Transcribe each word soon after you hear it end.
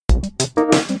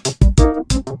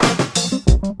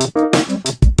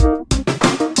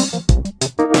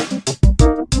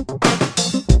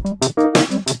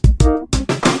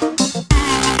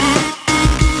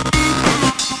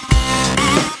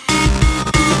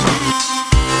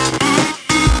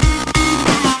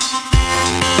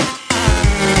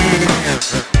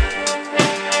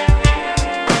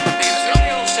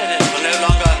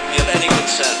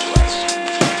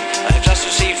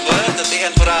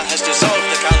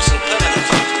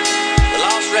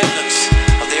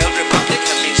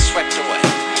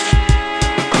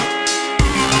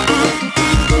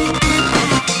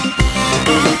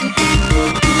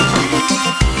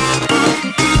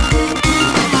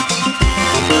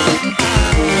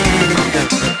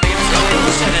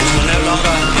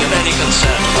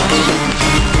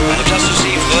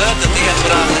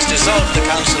dissolved the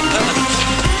council permanently.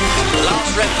 The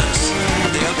last remnants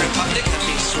of the old republic have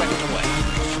been swept away.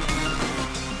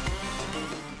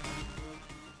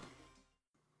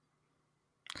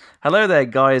 Hello there,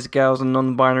 guys, gals, and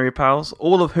non-binary pals,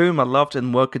 all of whom are loved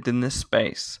and welcomed in this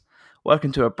space.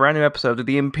 Welcome to a brand new episode of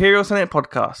the Imperial Senate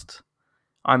Podcast.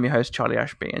 I'm your host, Charlie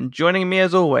Ashby, and joining me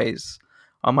as always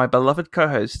are my beloved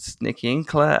co-hosts, Nikki and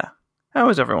Claire. How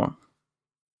is everyone?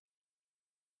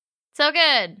 So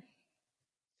good.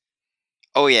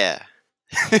 Oh yeah.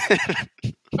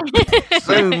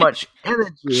 So much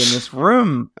energy in this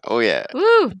room. Oh yeah.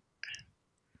 Woo!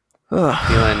 Ugh.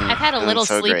 I've had a feeling little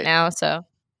so sleep great. now, so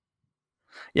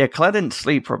Yeah, Claire didn't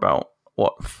sleep for about,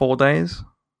 4 days?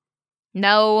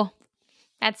 no.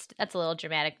 That's a little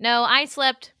dramatic. No, I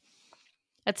slept.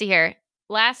 Let's see here.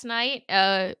 Last night,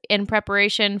 in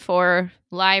preparation for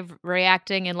live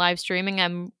reacting and live streaming,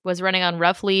 I was running on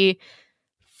roughly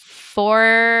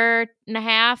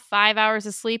 4.5, 5 hours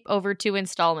of sleep over 2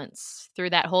 installments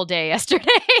through that whole day yesterday.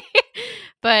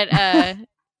 But that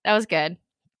was good.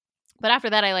 But after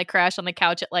that, I crashed on the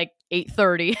couch at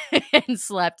 8:30 and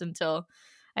slept until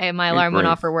my alarm went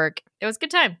grief. off for work. It was a good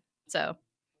time. So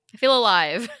I feel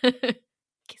alive.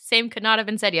 Same could not have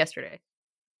been said yesterday.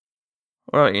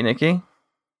 What about you, Nikki?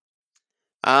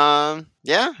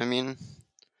 Yeah, I mean,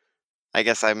 I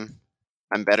guess I'm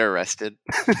better rested.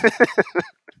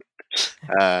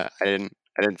 I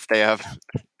didn't stay up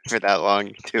for that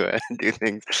long to do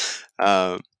things.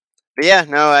 But yeah,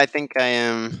 no, I think I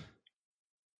am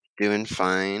doing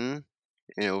fine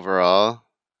overall.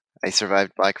 I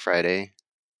survived Black Friday.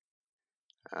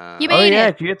 You Oh made yeah,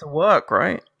 it. you get to work,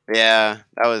 right? Yeah,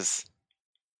 that was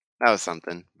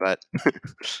something, but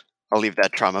I'll leave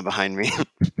that trauma behind me.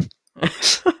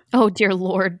 Oh, dear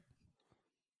Lord.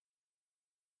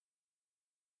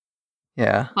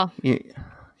 Yeah. Oh.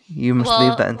 You must Well-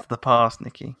 leave that into the past,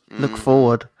 Nikki. Look Mhm.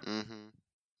 forward. Mm-hmm.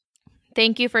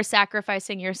 Thank you for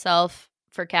sacrificing yourself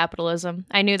for capitalism.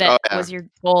 I knew that yeah. was your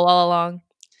goal all along.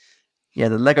 Yeah,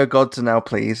 the Lego gods are now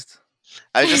pleased.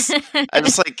 I just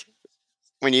like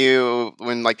when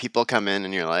people come in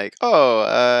and you're like, oh,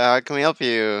 how can we help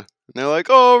you? And they're like,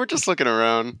 oh, we're just looking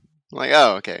around. I'm like,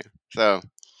 oh, okay. So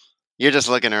you're just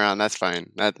looking around. That's fine.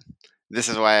 This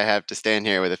is why I have to stand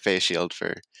here with a face shield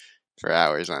for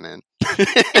hours on end.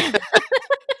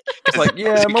 It's like,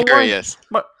 yeah, I'm my wife, curious.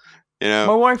 my- You know,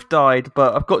 my wife died,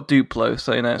 but I've got Duplo,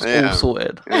 so it's Yeah. all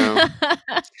sorted. you know,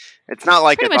 it's not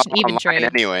like Pretty it's much an even online trade.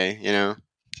 anyway. You know,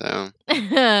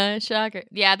 so Shocker.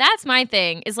 Yeah, that's my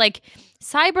thing. Is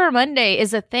Cyber Monday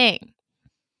is a thing.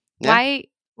 Yeah.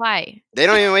 Why? they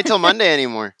don't even wait till Monday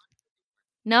anymore.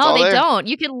 No, all they there. don't.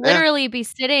 You can literally be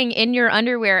sitting in your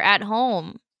underwear at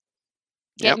home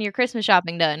getting your Christmas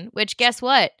shopping done, which guess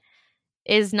what?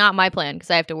 Is not my plan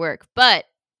because I have to work. But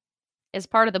as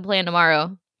part of the plan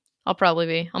tomorrow, I'll probably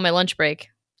be on my lunch break.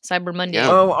 Cyber Monday.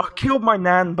 Yeah. Oh, I killed my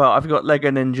nan, but I've got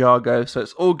Lego Ninjago, so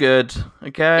it's all good.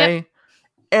 Okay?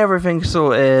 Everything's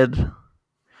sorted.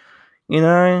 You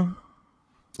know?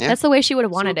 Yeah. That's the way she would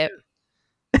have wanted it.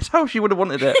 It's how she would have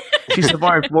wanted it. She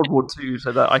survived World War II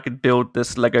so that I could build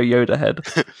this Lego Yoda head.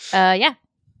 Yeah.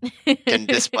 Can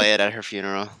display it at her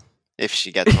funeral if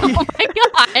she gets one. Oh my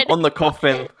god. On the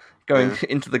coffin, going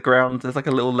into the ground, there's a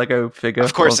little Lego figure.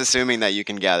 Of course, assuming that you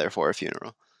can gather for a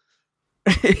funeral.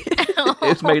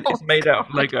 it's made out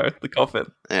of Lego, the coffin.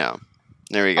 Yeah,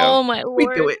 there we go. Oh my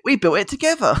lord. We built it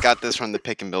together. Got this from the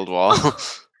pick and build wall.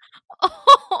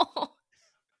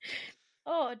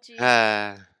 Oh jeez.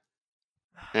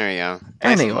 There we go.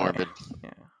 Nice and Anyway. morbid.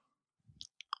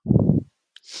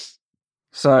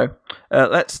 So,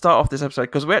 let's start off this episode,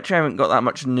 because we actually haven't got that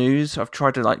much news. I've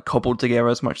tried to cobble together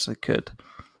as much as I could.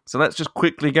 So let's just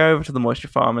quickly go over to the moisture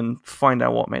farm and find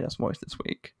out what made us moist this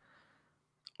week.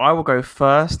 I will go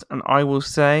first, and I will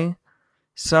say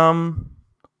some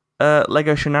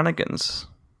Lego shenanigans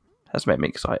has made me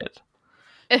excited.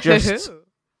 Just-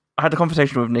 I had a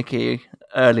conversation with Nikki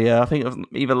earlier, I think it was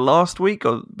either last week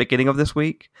or beginning of this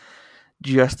week,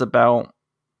 just about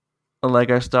the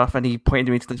Lego stuff, and he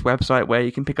pointed me to this website where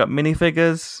you can pick up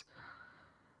minifigures,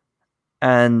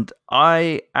 and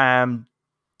I am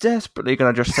desperately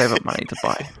going to just save up money to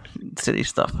buy silly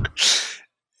stuff.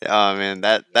 Oh man,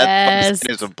 that Yes. website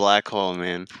is a black hole,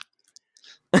 man.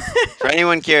 For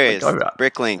anyone curious, Like, alright.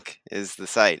 Bricklink is the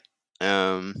site. You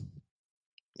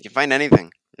can find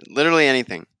anything, literally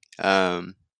anything.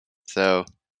 So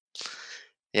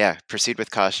yeah, proceed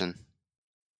with caution.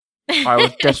 I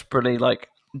was desperately,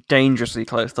 dangerously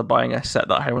close to buying a set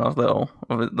that I had when I was little,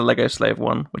 of the Lego Slave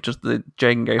one, which is the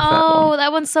Jango Fett Oh, one.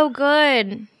 that one's so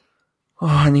good. Oh,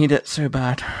 I need it so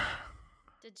bad.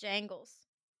 The Jangles.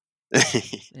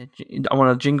 I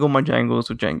want to jingle my jangles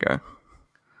with Django.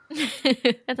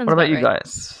 That sounds What about you right.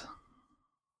 guys?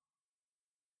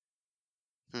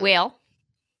 Well,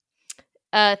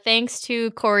 thanks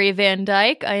to Corey Van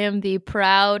Dyke, I am the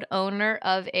proud owner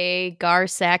of a Gar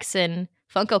Saxon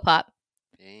Funko Pop.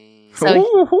 Dang. So,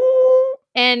 Ooh.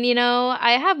 and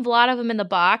I have a lot of them in the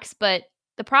box, but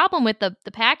the problem with the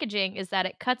packaging is that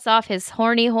it cuts off his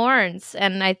horny horns,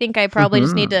 and I think I probably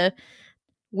just need to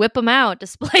whip them out,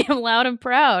 display them loud and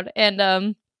proud, and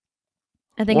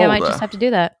I think I might just have to do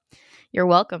that. You're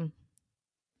welcome.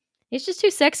 He's just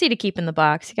too sexy to keep in the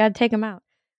box. You gotta take him out.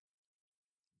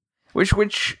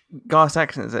 Which Gar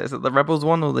Saxon is it? Is it the Rebels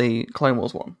one or the Clone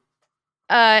Wars one?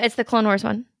 It's the Clone Wars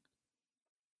one.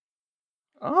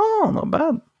 Oh, not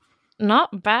bad.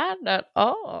 Not bad at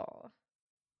all.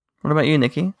 What about you,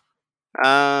 Nikki?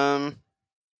 I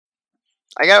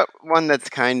got one that's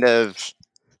kind of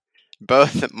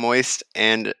both moist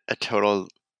and a total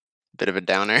bit of a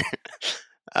downer.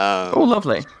 Oh,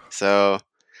 lovely. So,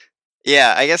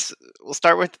 yeah, I guess we'll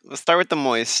start with the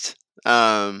moist.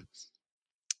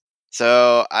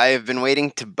 So I've been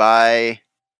waiting to buy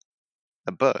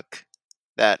a book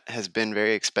that has been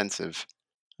very expensive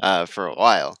for a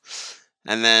while,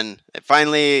 and then it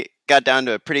finally got down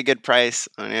to a pretty good price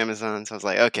on Amazon. So I was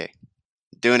like, okay,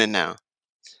 doing it now,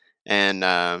 and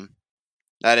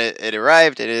that it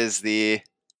arrived. It is the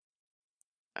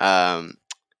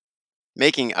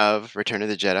making of Return of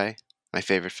the Jedi, my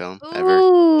favorite film ever.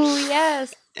 Ooh,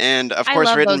 yes. And of I course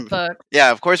love written, those books.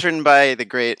 yeah, of course written by the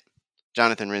great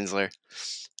Jonathan Rinsler.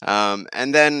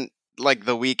 And then like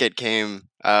the week it came,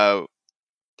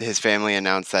 his family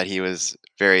announced that he was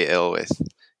very ill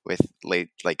with late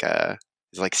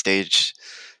stage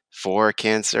 4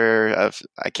 cancer of,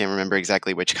 I can't remember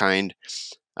exactly which kind.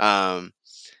 And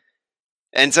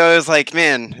so it was like,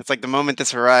 man, it's like the moment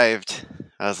this arrived,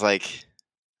 I was like,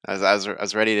 I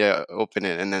was ready to open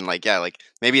it, and then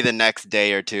maybe the next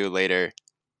day or two later,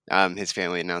 his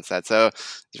family announced that. So I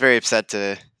was very upset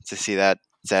to see that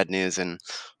sad news, and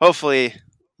hopefully,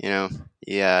 you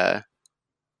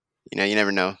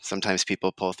never know. Sometimes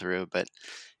people pull through, but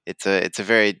it's a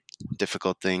very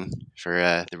difficult thing for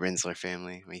the Rinsler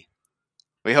family.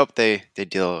 We hope they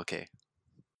deal okay.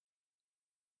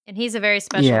 And he's a very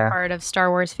special part of Star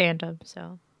Wars fandom,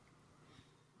 so.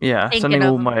 Yeah, Thinking sending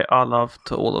of all him. our love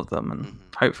to all of them, and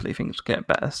hopefully things will get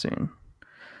better soon.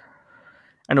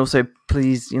 And also,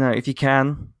 please, if you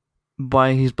can,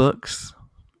 buy his books.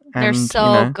 They're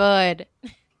so good.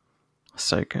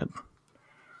 So good.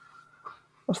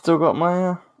 I've still got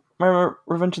my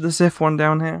Revenge of the Sith one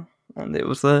down here, and it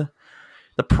was the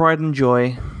pride and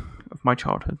joy of my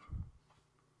childhood.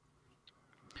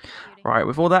 Right,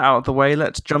 with all that out of the way,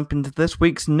 let's jump into this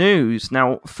week's news.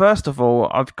 Now, first of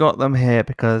all, I've got them here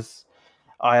because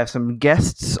I have some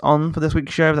guests on for this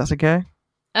week's show, if that's okay.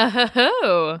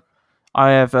 Oh. I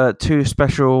have 2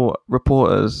 special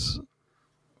reporters.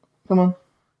 Come on.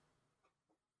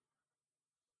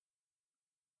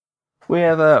 We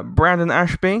have Brandon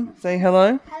Ashby. Say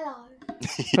hello. Hello.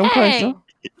 Come Hey.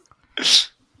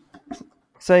 closer.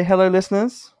 Say hello,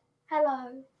 listeners.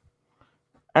 Hello.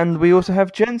 And we also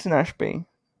have Jensen Ashby.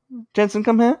 Jensen,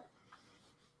 come here.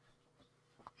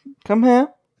 Come here.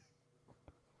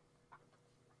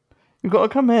 You've got to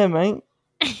come here, mate.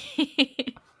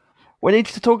 We need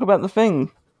you to talk about the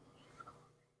thing.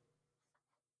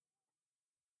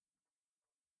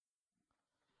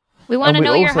 We want to we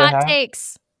know your also hot have-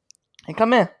 takes. Hey,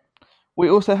 come here. We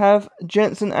also have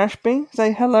Jensen Ashby.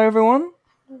 Say hello, everyone.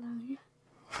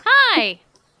 Hi.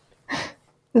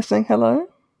 They're saying hello.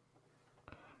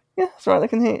 Yeah, that's right. They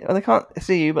can hear. They can't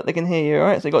see you, but they can hear you. All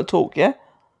right, so you got to talk. Yeah.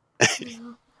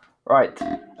 Right.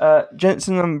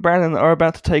 Jensen and Brandon are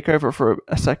about to take over for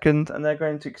a second, and they're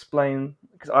going to explain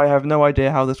because I have no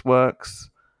idea how this works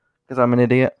because I'm an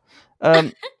idiot.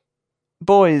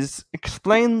 Boys,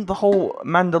 explain the whole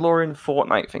Mandalorian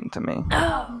Fortnite thing to me.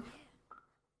 Oh.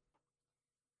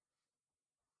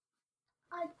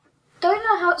 Don't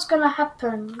know how it's gonna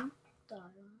happen, though.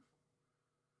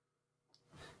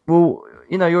 Well,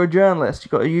 you're a journalist.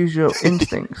 You've got to use your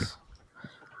instincts.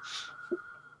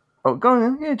 Oh, go on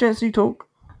then. Yeah, Jensen, you talk.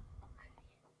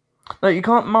 No, you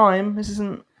can't mime. This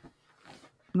isn't...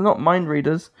 They're not mind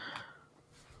readers.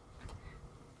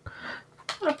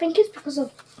 I think it's because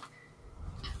of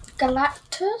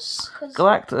Galactus.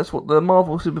 Galactus, what, the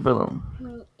Marvel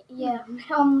supervillain? Yeah.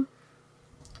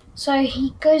 So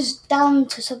he goes down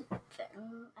to something,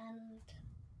 and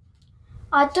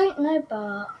I don't know,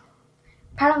 but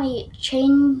apparently it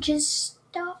changes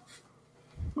stuff.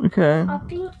 Okay. I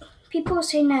think people are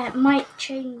saying that it might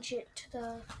change it to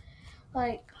the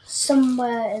like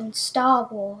somewhere in Star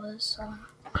Wars.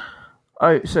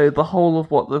 Oh, so the whole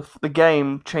of what the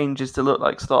game changes to look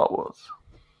like Star Wars.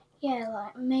 Yeah,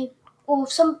 like maybe or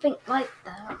something like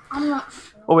that. I'm not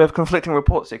sure. Or we have conflicting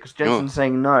reports here because Jensen's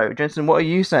saying no. Jensen, what are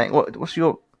you saying? What's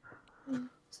your?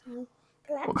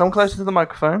 Well, come closer to the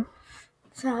microphone.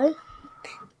 So,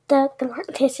 the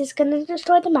Galactus is going to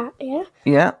destroy the map, yeah?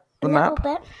 Yeah, the A map.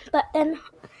 little bit, but then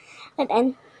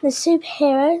the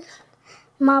superheroes,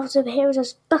 Marvel superheroes,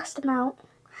 just bust them out,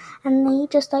 and they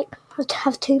just like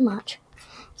have too much.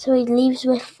 So he leaves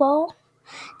with 4.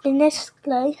 Then this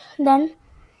glow, then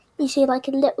you see like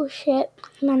a little ship,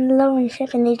 Mandalorian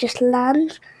ship, and they just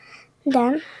land.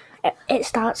 Then it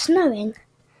starts snowing.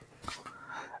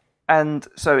 And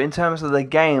so, in terms of the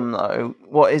game, though,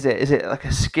 what is it? Is it like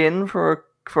a skin for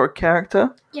a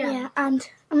character? Yeah, and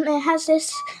it has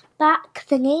this back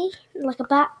thingy, like a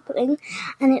back thing,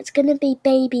 and it's gonna be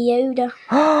Baby Yoda.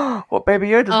 What Baby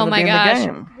Yoda's Oh going to my be in gosh. the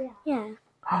game?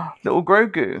 Yeah, Little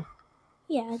Grogu.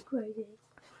 yeah, Grogu.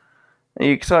 Are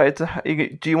you excited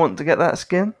to? Do you want to get that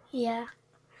skin? Yeah,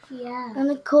 Yeah. I'm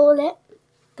gonna call it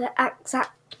the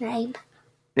exact name.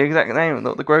 The exact name,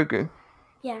 not the Grogu.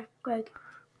 Yeah, Grogu.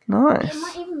 Nice. It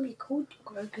might even be called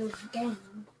Grogu again.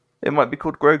 It might be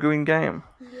called Grogu in game.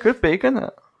 Could be, couldn't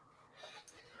it?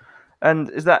 And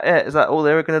is that it? Is that all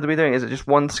they're going to be doing? Is it just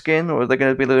one skin, or are they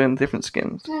going to be doing different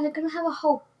skins? No, they're gonna have a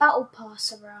whole battle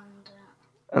pass around it.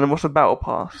 And then what's a battle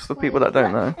pass for people that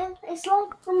don't know? It's like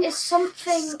It's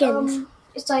something. Skins.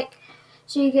 It's like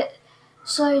so you get.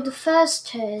 So the first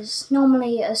tier is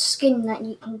normally a skin that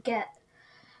you can get.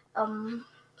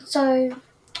 So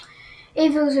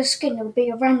if it was a skin, it would be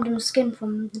a random skin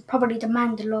from probably the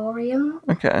Mandalorian.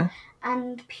 Okay.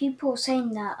 And people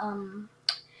saying that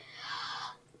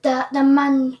the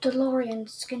Mandalorian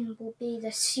skin will be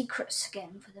the secret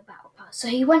skin for the battle pass. So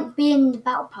he won't be in the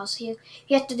battle pass. You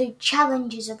have to do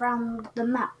challenges around the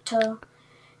map to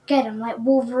get him, like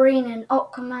Wolverine and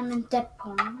Aquaman and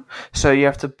Deadpool. So you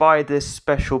have to buy this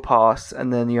special pass,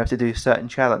 and then you have to do certain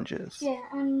challenges. Yeah,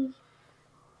 and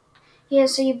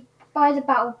so you buy the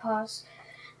battle pass,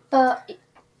 but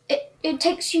it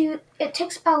takes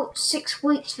about 6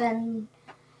 weeks. Then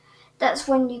that's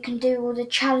when you can do all the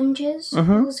challenges.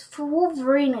 Because for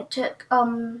Wolverine it took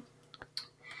and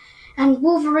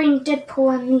Wolverine,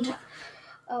 Deadpool,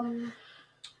 and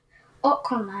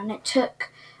Aquaman it took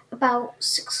about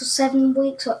 6 or 7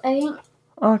 weeks or 8.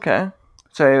 Okay.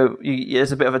 So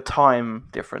there's a bit of a time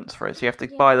difference for it. So you have to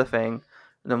buy the thing,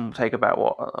 and then it'll take about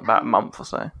a month or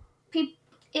so.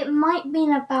 It might be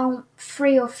in about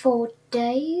 3 or 4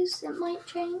 days. It might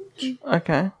change.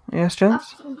 Okay. Yes,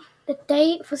 Jens? the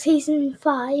date for season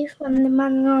 5 when the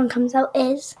Mandalorian comes out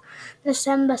is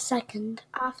December 2nd,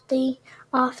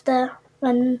 after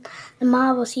when the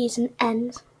Marvel season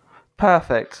ends.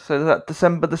 Perfect. So that's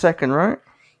December the 2nd, right?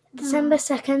 December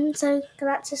 2nd, so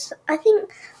Galactus, I think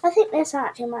this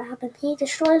actually might happen. He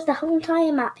destroys the whole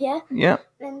entire map, yeah? Yeah.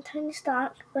 Then Tony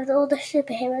Stark, with all the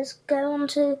superheroes, go on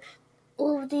to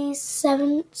all these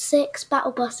 6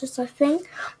 battle busters, I think,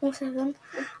 or 7,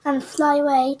 and fly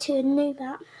away to a new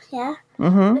map, yeah?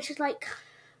 Mm-hmm. Which is like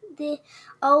the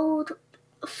old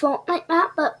Fortnite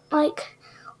map, but like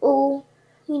all,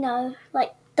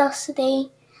 like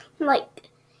dusty, like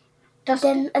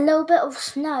then a little bit of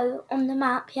snow on the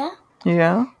map, yeah?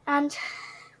 Yeah. And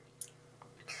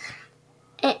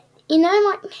it,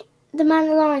 like the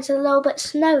Mandalorian's a little bit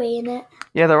snowy in it.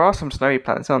 Yeah, there are some snowy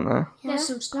planets, aren't there? Yeah. There's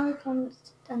some snowy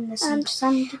planets and there's some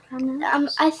sandy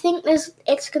planets. I think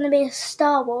it's going to be a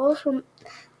Star Wars from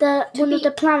one of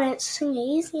the planets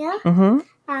thingies, yeah. Mm-hmm.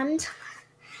 And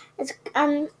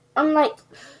I'm like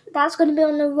that's going to be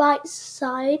on the right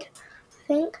side, I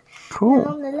think. And Cool.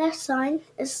 on the left side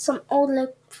is some old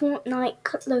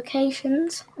Fortnite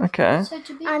locations, Okay. So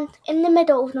to be and in the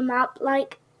middle of the map,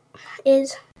 like,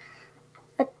 is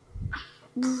a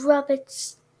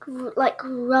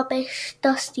rubbish,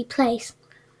 dusty place.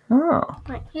 Oh.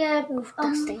 yeah,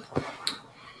 Dusty.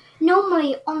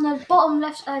 normally on the bottom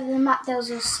left side of the map there's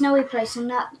a snowy place, and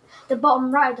at the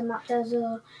bottom right of the map there's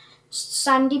a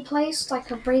sandy place, like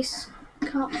a race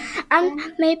cup.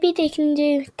 And maybe they can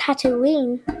do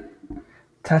Tatooine.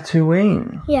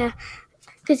 Tatooine. Yeah,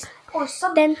 because Or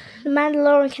something. then the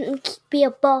Mandalorian can be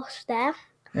a boss there,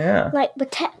 Yeah. like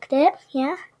protect it,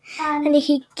 yeah. And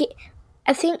he could get.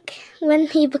 I think when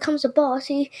he becomes a boss,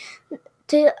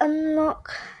 to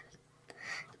unlock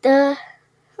the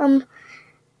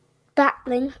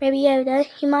backbling Baby Yoda,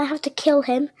 you might have to kill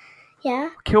him, yeah.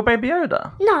 Kill Baby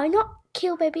Yoda. No, not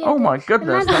kill Baby Yoda. Oh my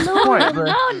goodness, that's quite the...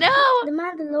 Oh no! The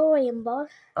Mandalorian boss,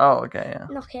 Oh, okay, yeah.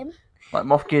 knock him. Like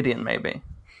Moff Gideon, maybe.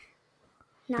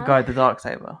 No. The guy with the dark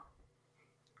saber.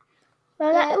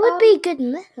 Well, that Yeah, would be good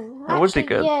movement. That would be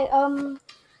good. Yeah,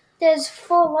 there's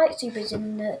 4 lightsabers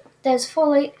in the. There's 4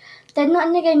 light. They're not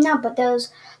in the game now, but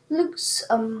there's Luke's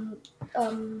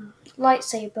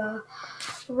lightsaber,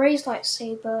 Rey's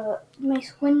lightsaber,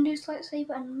 Mace Windu's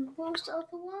lightsaber, and what was the other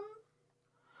one?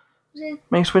 Was it?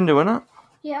 Mace Windu, wasn't it?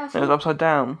 Yeah, It was upside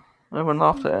down. Everyone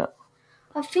laughed at it.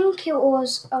 I think it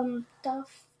was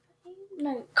Darth.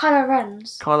 No, Kylo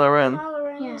Ren's. Kylo Ren. Kylo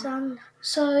Ren's and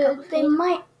So they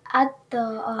might add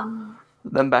the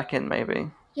Then back in,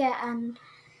 maybe. yeah, and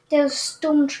there's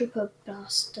Stormtrooper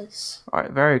blasters.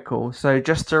 Alright, very cool. So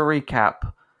just to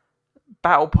recap,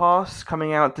 Battle Pass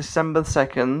coming out December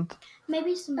 2nd.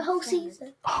 Maybe some the whole fairies.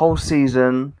 season. Whole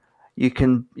season. You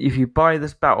can, if you buy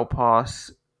this Battle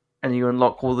Pass and you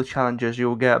unlock all the challenges,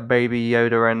 you'll get Baby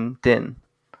Yoda and Din.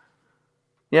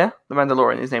 Yeah? The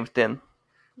Mandalorian, his name's Din.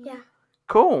 Yeah.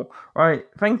 Cool. Right,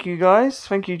 thank you guys.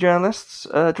 Thank you, journalists. Do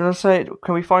you want to say,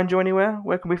 can we find you anywhere?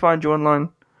 Where can we find you online?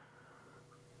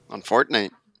 On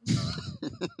Fortnite.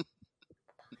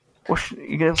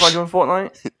 You going to find you on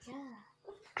Fortnite? Yeah.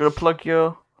 Do you want to plug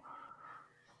your...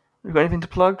 You got anything to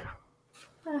plug?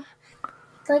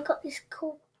 So I got this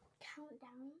cool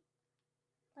countdown.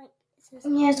 Like, it says,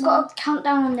 Yeah, it's got a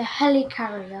countdown on the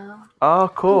helicarrier Oh,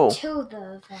 cool. until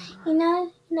the thing. you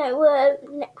know, where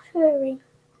Nick Fury.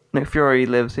 Nick Fury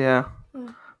lives, yeah.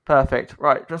 Mm. Perfect.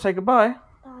 Right, do you want to say goodbye?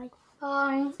 Bye.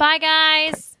 Bye. Bye,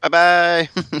 guys. Bye bye.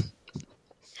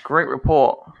 Great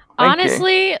report.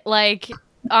 Thank you.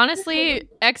 Honestly,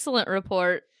 excellent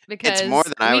report because It's more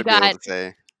than I we would got be able to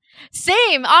say.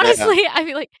 same. Honestly, I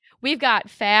feel like we've got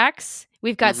facts,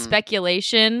 we've got Mhm.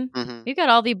 speculation, Hmm. we've got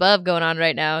all the above going on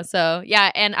right now. So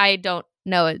yeah, and I don't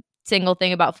know a single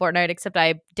thing about Fortnite except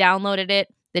I downloaded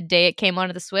it the day it came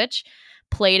onto the Switch,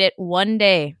 played it one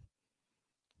day,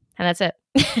 and that's it.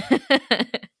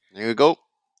 There you go.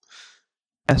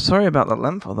 Sorry about the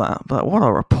length of that, but what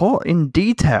a report in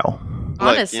detail. Look,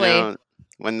 Honestly.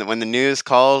 when the news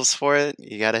calls for it,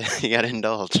 you gotta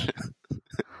indulge. You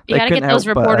They got to get couldn't those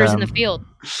help but, reporters in the field.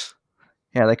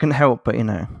 Yeah, they couldn't help but,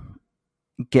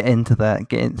 get into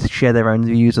that, share their own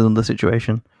views on the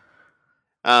situation.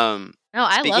 No,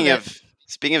 I love it.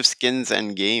 Speaking of skins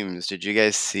and games, did you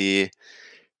guys see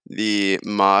the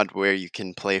mod where you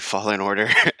can play Fallen Order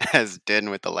as Din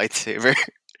with the lightsaber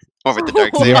over the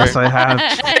dark saber? Yes, I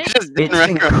have. Just Din It's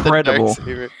running around with the incredible.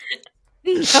 darksaber.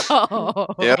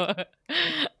 No. Yep.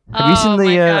 Have you seen Oh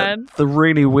my God. the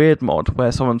really weird mod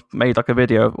where someone made like a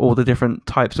video of all the different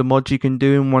types of mods you can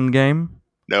do in one game?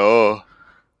 No.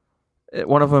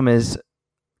 One of them is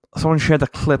someone shared a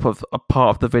clip of a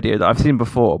part of the video that I've seen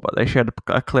before, but they shared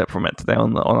a clip from it today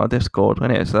on our Discord,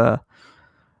 and it's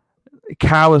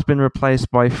Cal has been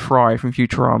replaced by Fry from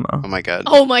Futurama, Oh my god.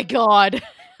 Oh my God.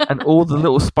 and all the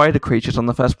little spider creatures on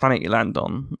the first planet you land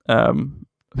on, I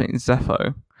think it's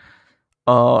Zepho,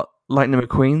 are Lightning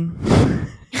McQueen.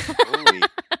 Holy.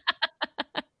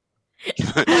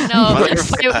 No, Mother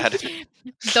it's- of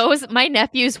God. my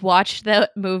nephews watched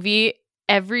that movie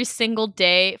every single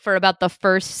day for about the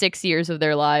first 6 years of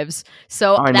their lives.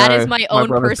 So I that know. is my My own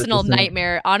brothers did the personal same.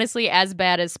 nightmare. Honestly, as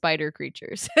bad as spider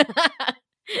creatures. I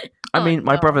Oh, mean,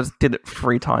 my no. brothers did it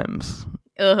 3 times.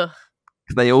 Ugh.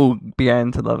 They all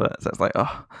began to love it, so it's like,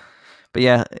 oh. But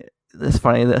yeah, it's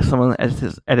funny that someone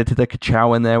edited a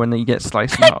ka-chow in there when you get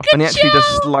sliced in half. And he actually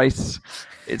just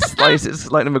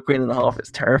slices Lightning McQueen in half.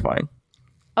 It's terrifying.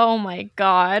 Oh my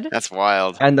God. That's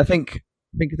wild. And I think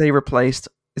they replaced,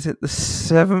 is it the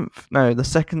 7th? No, the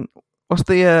 2nd. What's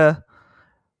the,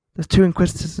 there's 2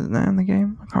 Inquisitors in there in the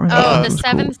game? I can't remember. Oh, what the it was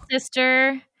seventh called.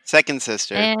 sister Second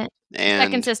sister. and And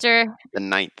second sister. the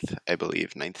ninth, I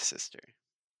believe. Ninth sister.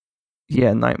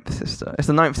 Yeah, 9th sister. It's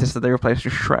the 9th sister they replaced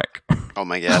with Shrek. Oh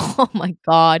my god. Oh my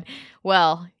God.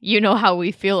 Well, you know how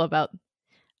we feel about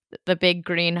the big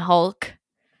green Hulk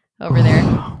over there.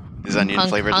 His onion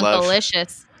flavored love.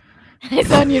 Delicious.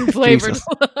 It's onion flavored. Jesus.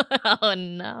 Oh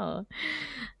no.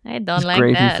 I don't It's like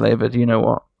gravy that. flavored, you know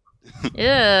what?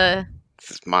 Yeah.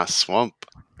 This is my swamp.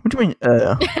 What do you mean,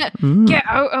 Mm. Get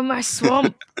out of my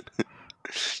swamp.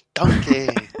 Donkey.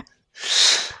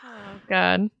 Oh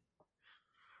God.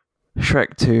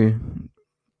 Shrek 2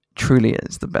 truly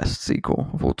is the best sequel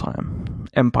of all time.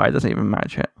 Empire doesn't even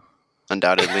match it.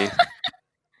 Undoubtedly.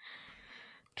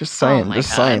 Just saying, my just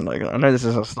God. saying. Like, I know this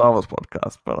is a Star Wars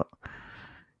podcast, but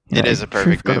It is a perfect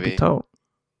truth gotta be movie. told.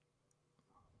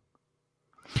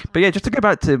 But yeah, just to go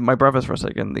back to my brothers for a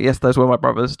second. Yes, those were my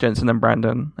brothers, Jensen and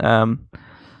Brandon.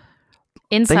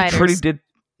 They Insiders. truly did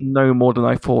know more than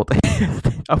I thought.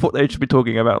 I thought they'd just be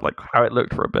talking about like how it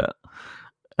looked for a bit,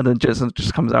 and then Jensen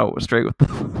just comes out straight with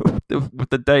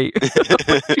the date.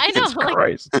 I know, Jesus like-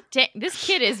 Christ. This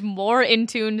kid is more in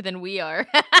tune than we are.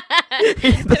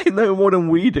 They know more than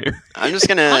we do. I'm just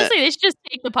gonna. Honestly, they should just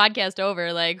take the podcast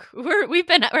over. Like we're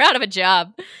out of a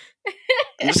job.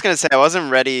 I'm just gonna say I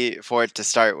wasn't ready for it to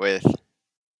start with.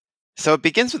 So it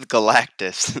begins with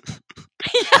Galactus.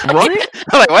 Right?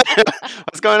 I'm like, what?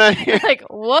 What's going on here? Like,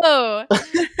 whoa,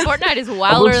 Fortnite is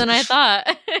wilder than I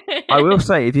thought. I will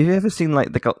say, if you've ever seen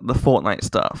like the Fortnite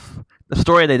stuff, the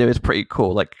story they do is pretty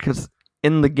cool. Like, because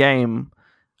in the game,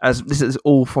 as this is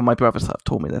all from my brothers that have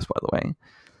told me this, by the way.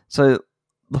 So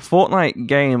the Fortnite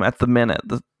game at the minute,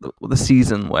 the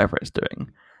season, whatever it's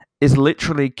doing, is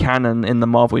literally canon in the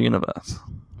Marvel universe,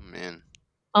 Oh, man.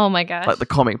 Oh my gosh. like the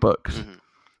comic books. Mhm.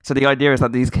 So the idea is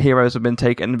that these heroes have been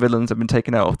taken, villains have been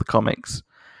taken out of the comics,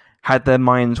 had their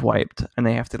minds wiped, and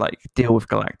they have to like deal with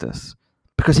Galactus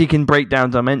because he can break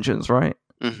down dimensions, right?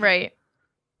 Mhm. Right.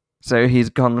 So he's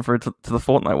gone to the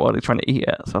Fortnite world. He's trying to eat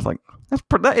it. So I was like,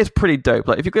 that is pretty dope.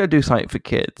 Like if you're gonna do something for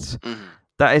kids, Mhm.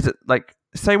 that is like,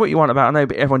 say what you want about. I know,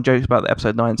 but everyone jokes about the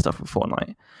episode 9 stuff with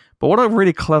Fortnite, but what a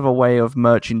really clever way of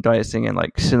merchandising and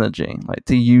like synergy, like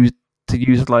to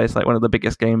utilize like one of the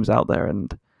biggest games out there,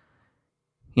 and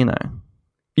you know,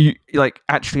 you like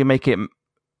actually make it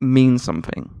mean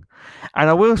something. And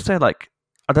I will say, like,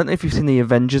 I don't know if you've seen the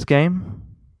Avengers game.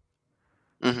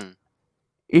 Mhm.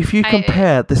 If you I-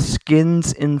 compare the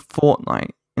skins in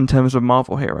Fortnite in terms of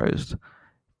Marvel heroes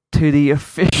to the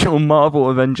official Marvel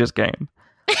Avengers game,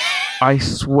 I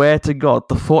swear to God,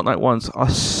 the Fortnite ones are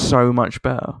so much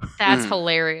better. That's Mm.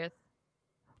 hilarious.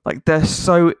 Like, they're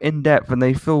so in depth and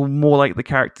they feel more like the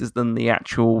characters than the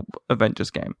actual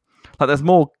Avengers game. Like, there's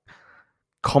more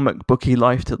comic booky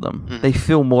life to them. Mhm. They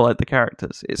feel more like the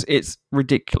characters. It's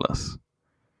ridiculous.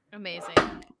 Amazing.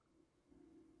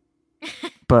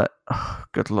 But oh,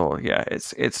 good lord, yeah,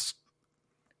 it's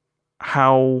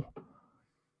how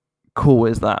cool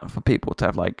is that for people to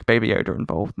have like Baby Yoda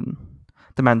involved in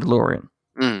The Mandalorian?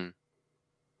 Mhm.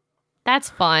 That's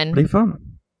fun. Pretty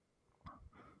fun.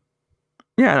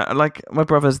 Yeah, like my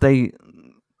brothers, they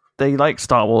like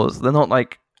Star Wars. They're not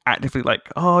like actively like,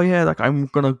 oh yeah, like I'm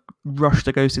gonna rush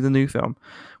to go see the new film.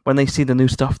 When they see the new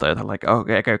stuff though, they're like, oh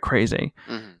yeah, go crazy.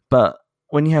 Mhm. But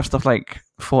when you have stuff like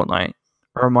Fortnite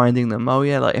reminding them, oh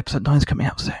yeah, like episode 9 is coming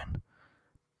out soon,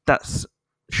 that's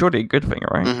surely a good thing,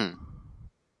 right? Mhm.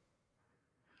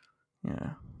 Yeah.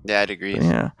 Yeah, I'd agree. But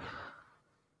yeah.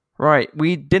 Right,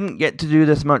 we didn't get to do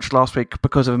this much last week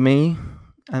because of me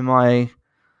and my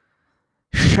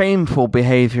shameful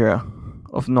behavior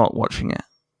of not watching it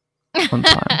on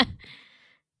time.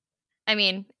 I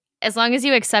mean, as long as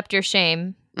you accept your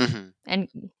shame, Mhm. and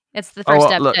it's the first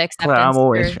step look, to acceptance.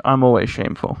 Claire, I'm always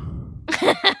shameful.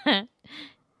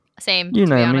 Same. You to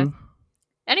be know honest. me.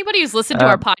 Anybody who's listened to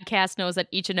our podcast knows that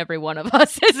each and every one of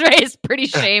us is raised pretty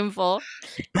shameful.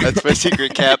 That's my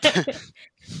secret cap.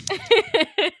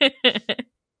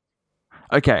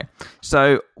 Okay,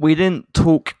 so we didn't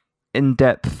talk in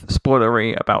depth,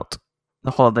 spoilery about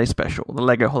the holiday special, the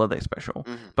Lego holiday special,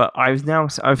 Mhm. but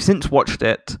I've since watched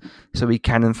it, so we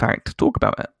can in fact talk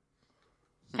about it.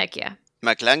 Heck yeah.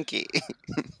 McClunky.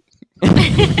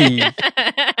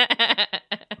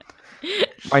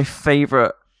 My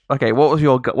favorite. Okay, what was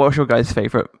your guys'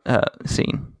 favorite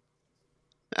scene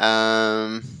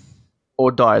Um,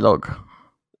 or dialogue?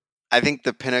 I think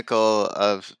the pinnacle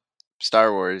of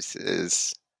Star Wars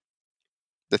is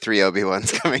the 3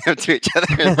 Obi-Wans coming up to each other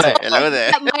and say, hello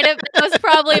there. That was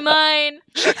probably mine.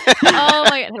 Oh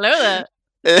my god. Hello there.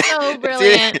 So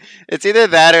brilliant. It's either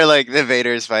that or like the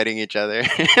Vaders fighting each other.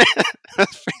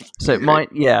 So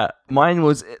mine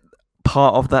was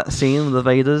part of that scene with the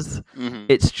Vaders. Mhm.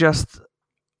 It's just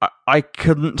I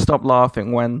couldn't stop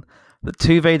laughing when the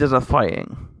two Vaders are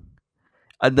fighting,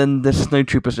 and then the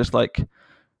snowtrooper's just like,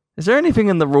 "Is there anything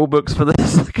in the rule books for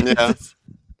this?" Yeah.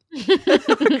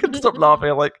 I couldn't stop laughing.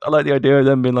 I like the idea of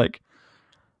them being like,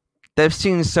 they've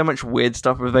seen so much weird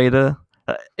stuff with Vader.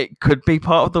 It could be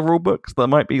part of the rule books. There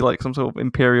might be like some sort of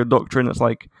Imperial doctrine. It's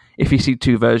like if you see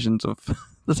two versions of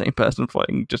the same person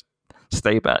fighting, just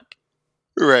stay back.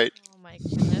 Right. Oh my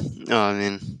goodness. Oh,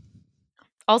 man.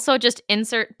 Also, just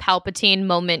insert Palpatine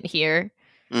moment here.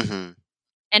 Mm-hmm.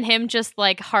 And him just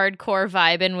like hardcore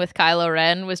vibing with Kylo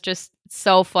Ren was just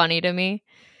so funny to me.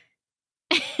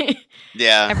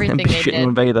 Yeah. Everything they Shitting did.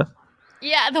 on Vader.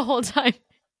 Yeah, the whole time.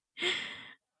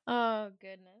 Oh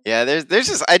goodness. Yeah, there's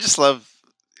just I just love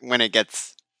when it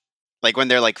gets like when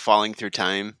they're like falling through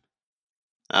time.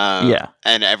 Yeah.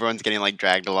 And everyone's getting like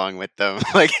dragged along with them.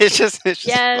 Like it's just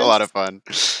Yes. a lot of fun.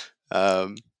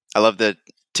 I love the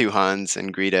two Hans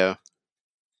and Greedo.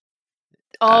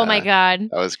 Oh my god.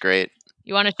 That was great.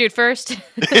 You want to shoot first?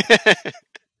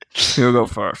 You'll go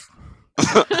first.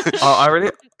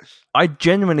 I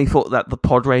genuinely thought that the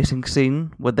pod racing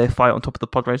scene where they fight on top of the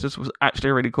pod racers was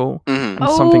actually really cool Mhm. and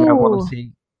something I want Oh. to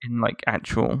see in like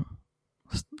actual,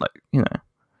 like, you know,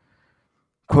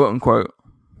 quote unquote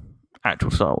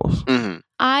actual Star Wars. Mhm.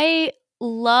 I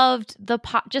loved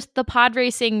just the pod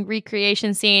racing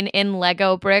recreation scene in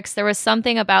Lego Bricks. There was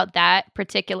something about that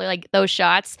particular, like those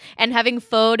shots, and having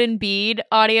Fode and Bead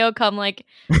audio come like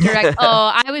direct.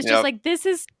 Oh, I was just Yep. like, this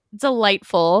is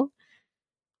delightful.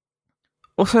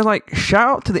 Also, like, shout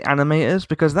out to the animators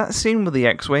because that scene with the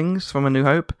X-Wings from A New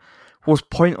Hope was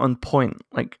point on point,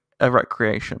 like a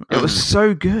recreation. It was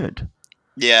so good.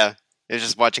 Yeah, it was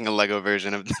just watching a Lego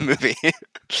version of the movie.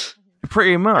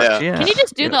 Pretty much, yeah. Can you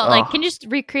just do Yeah. that? Like, Oh. can you just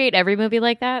recreate every movie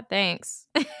like that? Thanks.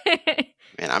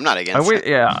 Man, I'm not against it.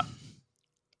 Yeah.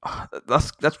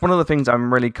 That's one of the things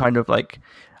I'm really kind of like.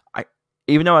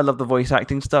 Even though I love the voice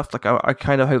acting stuff, like I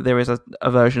kind of hope there is a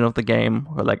version of the game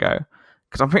for Lego,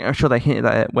 because I'm sure they hinted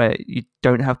at it where you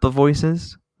don't have the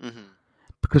voices, Mhm.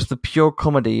 because the pure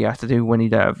comedy you have to do when you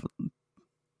don't have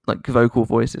like vocal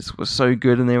voices was so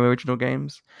good in the original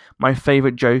games. My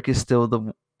favorite joke is still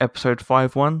the episode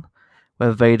 5 one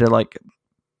where Vader like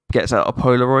gets out a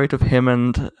Polaroid of him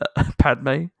and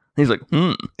Padme. He's like,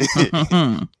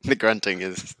 The grunting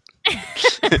is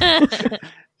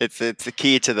it's the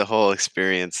key to the whole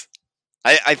experience.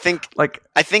 I think like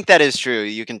that is true.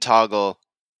 You can toggle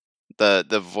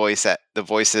the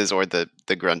voices or the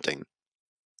grunting.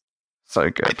 so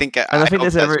good. I think I I think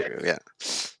hope there's that's true. Yeah.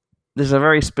 There's a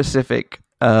very specific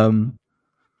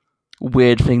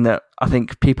weird thing that I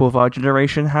think people of our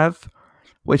generation have,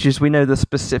 which is we know the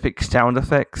specific sound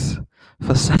effects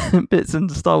for certain bits in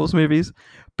the Star Wars movies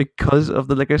because of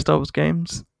the Lego Star Wars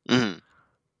games. Mhm.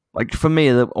 Like for me,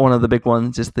 one of the big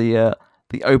ones is the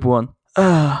Obi-Wan,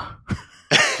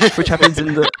 which happens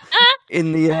in the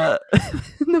in the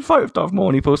fight with Darth Maul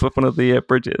when he pulls off one of the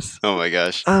bridges. Oh my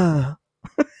gosh. Oh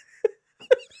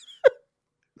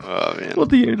man. What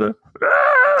the Yoda?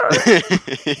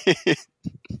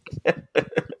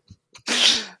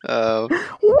 Oh,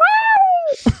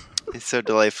 it's so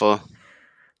delightful.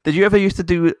 Did you ever used to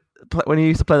do when you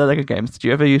used to play the Lego games? Did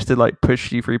you ever used to like push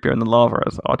C-3PO in the lava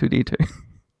as R2D2?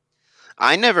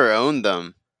 I never owned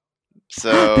them,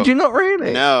 so Did you not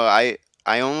really? No, I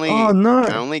only Oh no!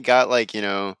 I only got like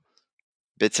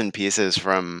bits and pieces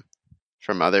from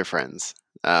other friends.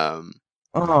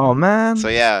 Oh man! So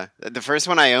yeah, the first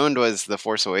one I owned was The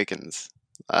Force Awakens.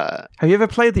 Have you ever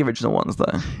played the original ones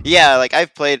though? Yeah, like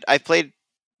I've played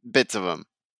bits of them.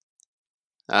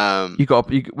 We've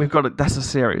got that's a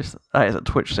series. That is a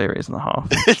Twitch series and a half.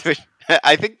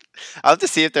 I think I'll have to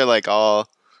see if they're like all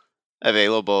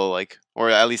available, like, or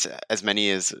at least as many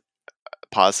as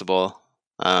possible.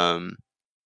 Do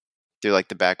like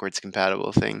the backwards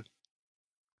compatible thing.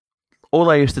 All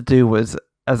I used to do was,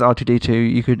 as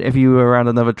R2D2, you could, if you were around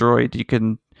another droid, you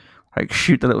can like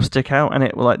shoot the little stick out, and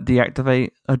it will like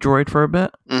deactivate a droid for a bit.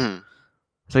 Hmm.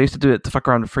 So I used to do it to fuck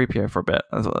around with 3PO for a bit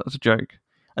as a joke.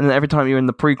 And then every time you're in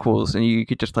the prequels, and you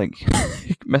could just like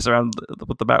mess around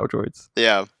with the battle droids,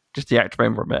 Yeah. just deactivate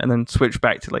them for a bit, and then switch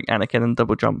back to like Anakin and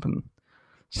double jump and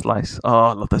slice. Oh,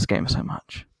 I love this game so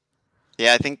much.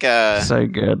 Yeah, I think So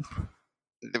good.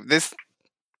 this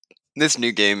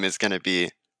new game is gonna be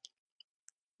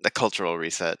a cultural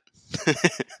reset.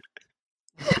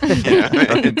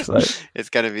 I think so. It's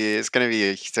gonna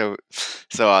be so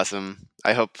awesome.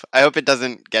 I hope it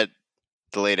doesn't get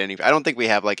delayed any. I don't think we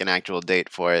have like an actual date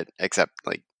for it, except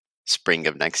like spring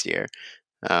of next year.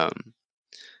 But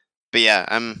yeah,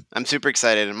 I'm super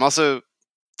excited. I'm also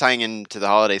tying into the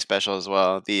holiday special as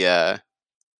well. The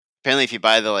apparently if you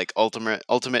buy the like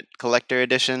ultimate collector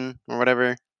edition or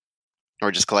whatever,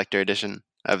 or just collector edition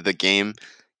of the game,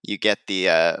 you get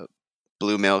the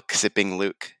blue milk sipping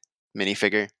Luke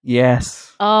minifigure.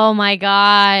 Yes. Oh my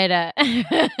god.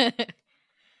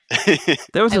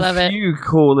 There was I love a it. few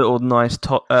cool little nice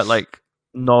like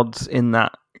nods in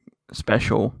that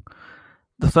special.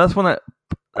 The first one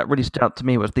that really stood out to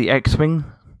me was the X-Wing.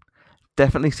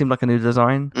 Definitely seemed like a new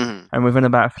design. Mhm. And within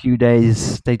about a few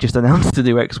days, they just announced the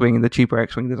new X-Wing, the cheaper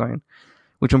X-Wing design,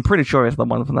 which I'm pretty sure is the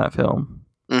one from that film,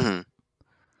 Mhm.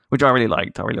 which I really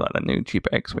liked. I really like that new cheaper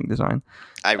X-Wing design.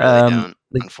 I really don't,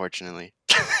 the- unfortunately.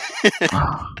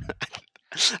 I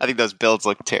think those builds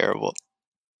look terrible.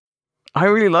 I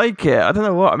really like it. I don't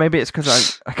know what. Maybe it's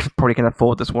because I probably can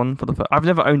afford this one for the. I've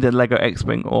never owned a Lego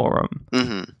X-Wing or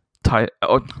Hmm.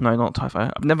 not TIE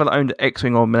Fighter. I've never owned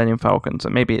X-Wing or Millennium Falcon, so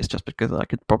maybe it's just because I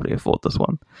could probably afford this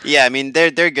one. Yeah, I mean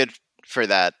they're good for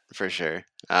that for sure.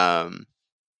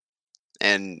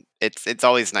 and it's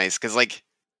always nice because like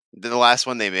the last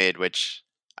one they made, which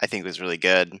I think was really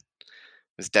good,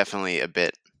 was definitely a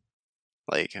bit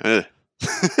like. Ugh.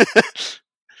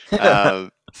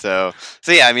 So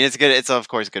yeah, I mean it's good. It's of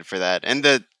course good for that, and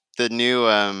the new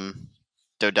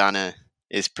Dodana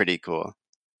is pretty cool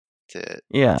to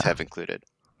have included.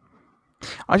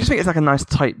 I just think it's like a nice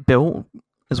tight build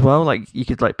as well. Like you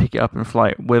could like pick it up and fly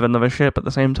it with another ship at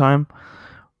the same time.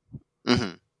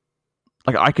 Mm-hmm.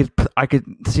 Like I could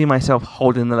see myself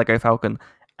holding the Lego Falcon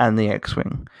and the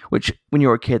X-wing, which when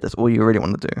you're a kid, that's all you really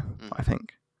want to do. I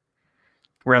think.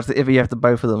 Whereas if you have to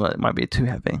both of them, it might be too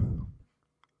heavy.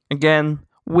 Again,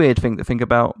 weird thing to think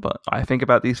about, but I think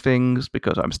about these things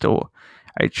because I'm still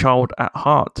a child at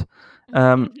heart.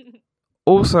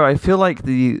 Also, I feel like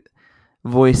the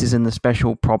voices in the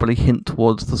special probably hint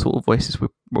towards the sort of voices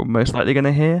we're most likely going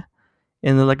to hear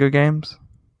in the Lego games.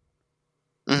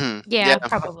 Mm-hmm. Yeah,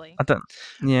 probably. I don't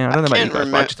know about you guys,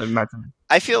 but I just imagine.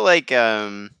 I feel like,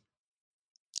 at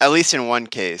least in one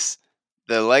case,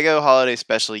 the Lego Holiday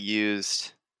Special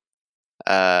used,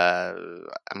 I'm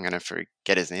gonna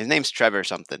forget his name. His name's Trevor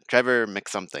something, Trevor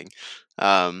McSomething,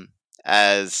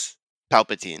 as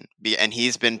Palpatine, and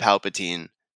he's been Palpatine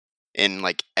in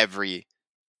like every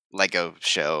Lego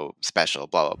show special,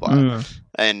 blah blah blah,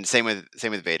 and same with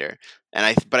Vader. And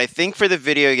I think for the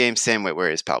video game, Sam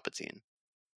Witwer is Palpatine.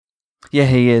 Yeah,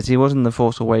 he is. He was in the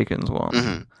Force Awakens one.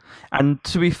 Mm-hmm. And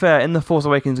to be fair, in the Force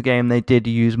Awakens game, they did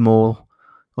use more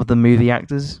of the movie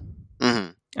actors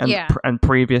and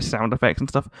previous sound effects and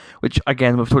stuff, which,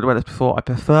 again, we've talked about this before. I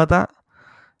prefer that.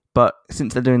 But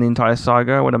since they're doing the entire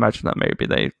saga, I would imagine that maybe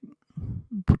they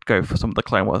would go for some of the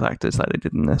Clone Wars actors like they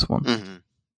did in this one. Mm-hmm.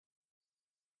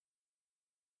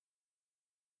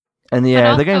 And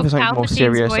yeah, they're going for something more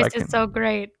serious. Voice is so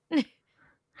great.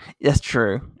 That's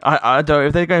true. I don't.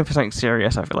 If they're going for something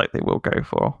serious, I feel like they will go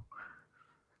for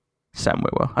Sam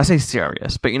Witwer. I say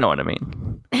serious, but you know what I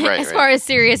mean. As far as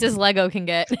serious as Lego can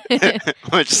get.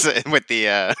 Which with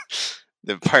the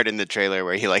part in the trailer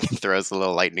where he like throws a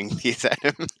little lightning piece at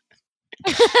him.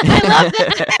 I love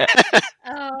that.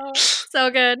 Oh, so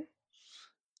good.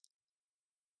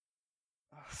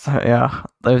 So yeah,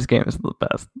 those games are the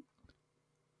best.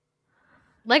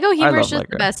 Lego humor is just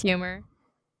the best humor.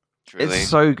 Truly. It's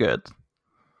so good.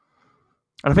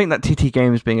 And I think that TT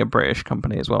Games being a British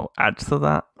company as well adds to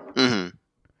that. Mm-hmm.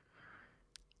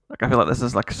 Like I feel like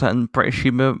there's like a certain British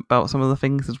humor about some of the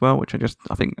things as well, which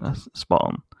I think are spot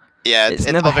on. Yeah, it's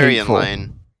never all very hateful.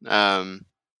 in line.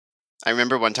 I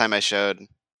remember one time I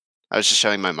was just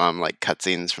showing my mom like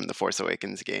cutscenes from the Force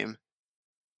Awakens game,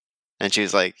 and she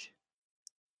was like,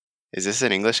 "Is this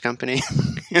an English company?"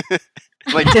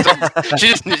 Like she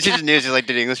just knew. She's like,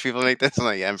 "Did English people make this?" I'm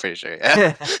like, "Yeah, I'm pretty sure."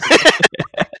 Yeah.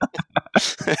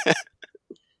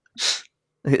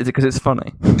 Is it because it's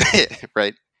funny?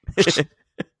 Right.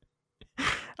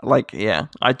 Like, yeah,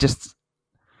 I just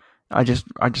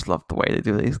love the way they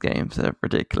do these games. They're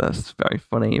ridiculous, very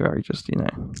funny, very just, you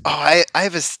know. Oh, I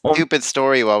have a stupid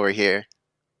story while we're here.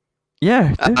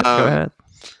 Yeah, go ahead.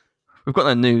 We've got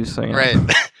no news, so you know. Right.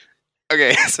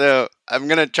 Okay, so I'm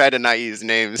gonna try to not use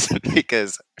names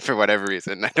because for whatever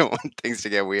reason I don't want things to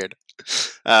get weird.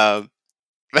 But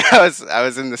I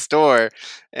was in the store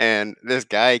and this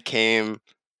guy came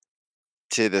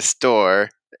to the store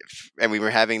and we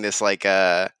were having this like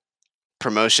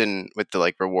promotion with the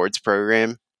like rewards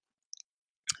program,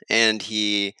 and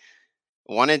he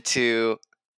wanted to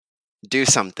do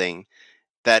something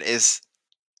that is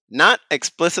not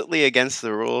explicitly against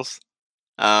the rules,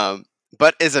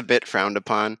 but is a bit frowned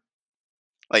upon.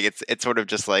 Like it's sort of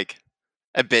just like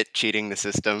a bit cheating the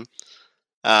system.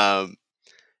 But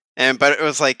it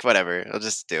was like whatever, I'll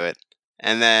just do it.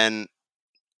 And then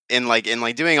in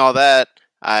doing all that,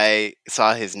 I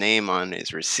saw his name on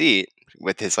his receipt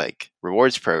with his like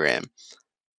rewards program,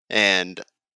 and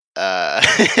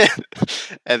and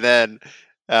then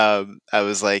I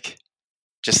was like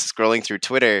just scrolling through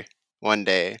Twitter one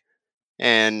day,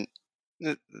 and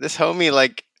this homie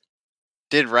like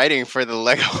did writing for the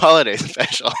Lego Holiday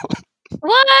Special.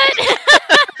 What?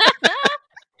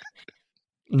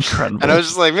 Incredible. And I was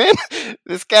just like, man,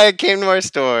 this guy came to our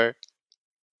store.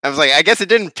 I was like, I guess it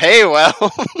didn't pay well.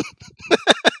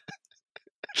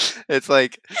 It's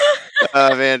like,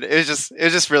 oh man, it was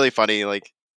just really funny,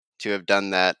 like to have done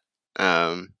that,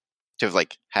 to have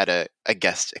like had a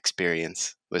guest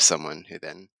experience with someone who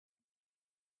then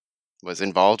was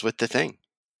involved with the thing.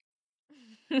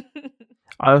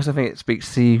 I also think it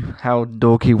speaks to how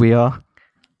dorky we are.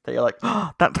 That you're like,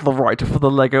 oh, that's the writer for the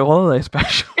Lego Holiday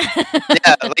Special.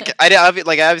 Yeah, like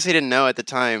I obviously didn't know at the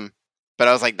time, but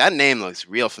I was like, that name looks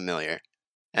real familiar.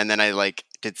 And then I like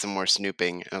did some more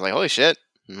snooping. I was like, holy shit.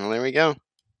 Well, there we go.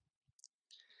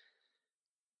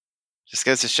 Just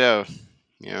goes to show,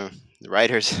 the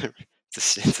writers,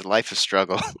 it's a life of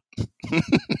struggle.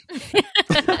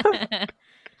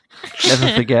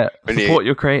 Never forget. When you- Support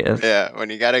your creators. Yeah, when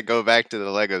you got to go back to the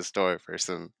Lego store for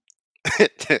some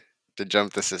to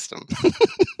jump the system.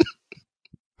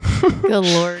 Good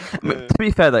lord. I mean, to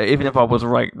be fair though, even if I was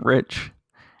rich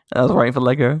and I was writing for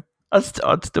Lego, I'd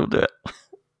still do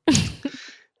it.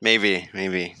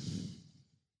 Maybe.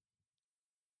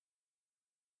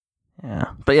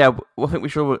 Yeah, but yeah, I think we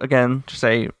should again just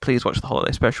say please watch the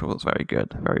holiday special. It's very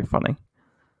good, very funny.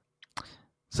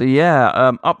 So yeah,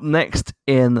 up next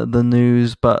in the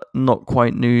news, but not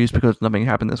quite news because nothing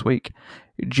happened this week.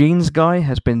 Jeans Guy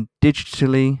has been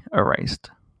digitally erased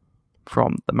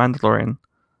from The Mandalorian.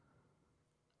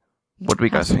 What do we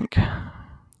guys think?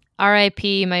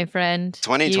 R.I.P. my friend.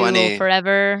 2020 You will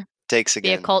forever Takes be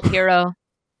a again. cult hero.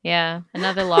 Yeah,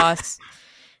 another loss.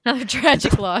 Another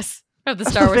tragic loss of the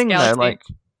That's Star the Wars thing, galaxy. though, like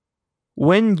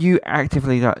when you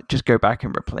actively just go back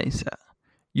and replace it,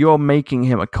 you're making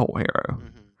him a cult hero.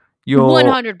 Mhm. You're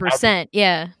 100%.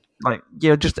 Yeah. like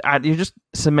you're just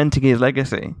cementing his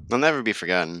legacy. He'll never be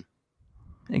forgotten.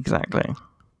 Exactly.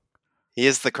 He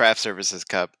is the craft services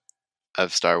cup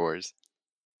of Star Wars.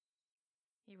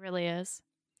 He really is.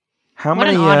 How What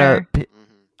many an honor. Mhm.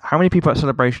 how many people at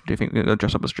Celebration do you think are going to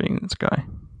dress up as Jeans Guy?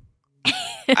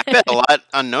 I bet a lot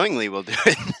unknowingly will do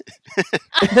it.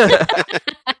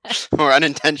 Or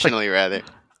unintentionally, rather.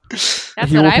 That's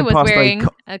you're what I walking was past, like, wearing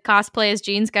a cosplay as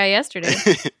Jeans Guy yesterday.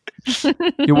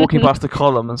 You're walking past the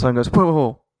column and someone goes,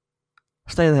 whoa,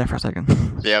 stay there for a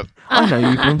second. Yep. I know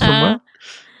you from somewhere.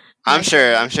 I'm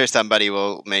sure somebody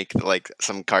will make like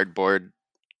some cardboard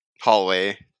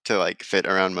hallway to like fit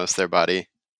around most of their body.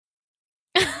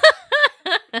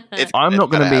 I'm not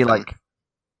going to be happen. like,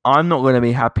 I'm not going to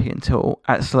be happy until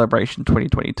at Celebration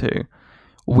 2022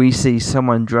 we see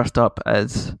someone dressed up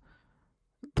as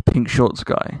the Pink Shorts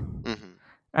Guy Mhm.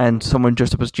 and someone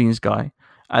dressed up as Jeans Guy,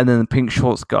 and then the Pink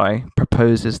Shorts Guy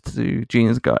proposes to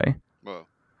Jeans Guy. Whoa.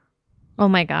 Oh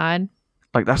my god.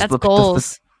 Like that's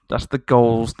Goals. That's the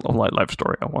goals of like life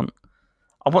story I want.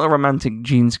 I want a romantic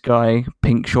Jeans Guy,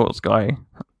 Pink Shorts Guy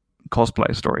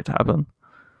cosplay story to happen.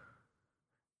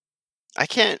 I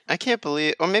can't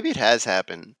believe. Well, maybe it has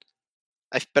happened.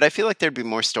 But I feel like there'd be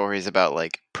more stories about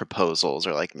like proposals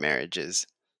or like marriages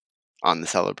on the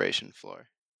Celebration floor.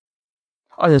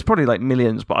 Oh, there's probably like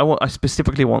millions, but I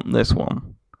specifically want this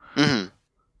one. Hmm.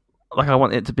 Like I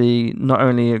want it to be not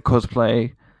only a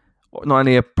cosplay, not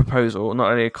only a proposal,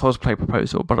 not only a cosplay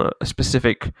proposal, but a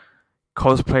specific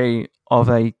cosplay of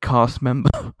a cast member.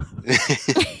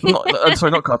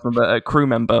 Not cast member, a crew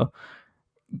member.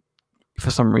 For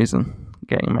some reason,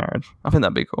 getting married. I think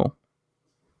that'd be cool.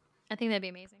 I think that'd be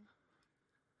amazing.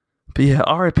 But yeah,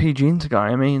 R.I.P. Jeans Guy.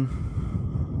 I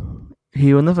mean,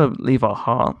 he will never leave our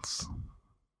hearts.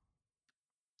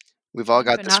 We've all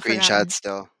got But the not forgotten. screenshots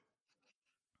still.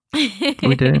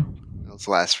 We do. Those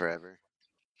last forever.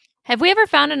 Have we ever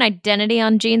found an identity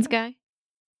on Jeans Guy?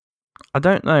 I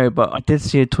don't know, but I did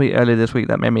see a tweet earlier this week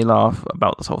that made me laugh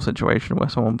about this whole situation where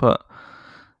someone put,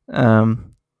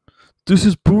 "This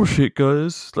is bullshit,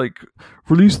 guys. Like,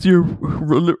 release the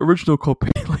original copy.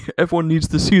 Like, everyone needs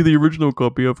to see the original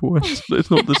copy, otherwise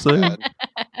it's not the same." God.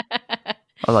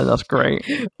 I was like, that's great.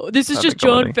 This is That'd just be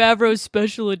comedy. Jon Favreau's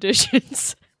special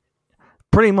editions.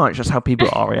 Pretty much that's how people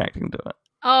are reacting to it.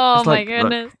 Oh It's my like, look,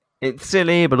 goodness. It's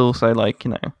silly, but also like,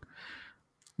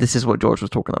 this is what George was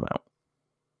talking about.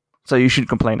 So you should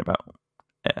complain about.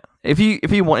 Yeah. If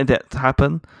you wanted it to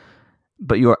happen,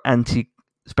 but you're anti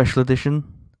special edition,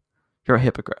 you're a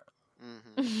hypocrite.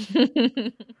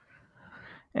 Mhm.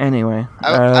 Anyway,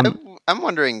 I'm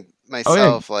wondering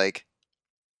myself, like,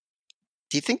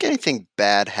 do you think anything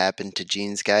bad happened to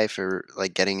Jeans Guy for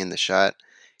like getting in the shot?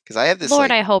 Because I have this Lord,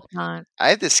 like, I hope not. I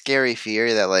have this scary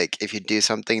fear that like if you do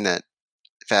something that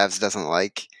Favs doesn't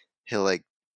like, he'll like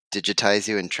digitize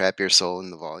you and trap your soul in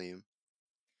the volume,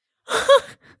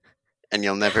 and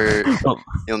you'll never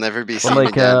be seen like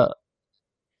again.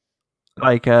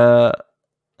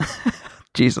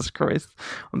 Jesus Christ,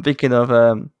 I'm thinking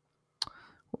of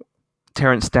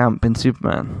Terrence Stamp in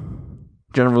Superman,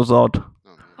 General Zod,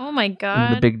 Oh my and the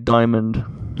god. big diamond.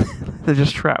 They're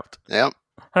just trapped. Yep.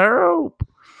 Help!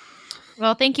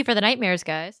 Well, thank you for the nightmares,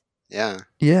 guys. Yeah.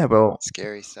 Yeah, well,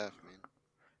 Scary stuff, man.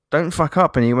 don't fuck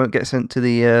up and you won't get sent to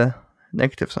the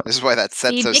negative side. This is why that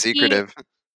set's See, so Nikki- secretive.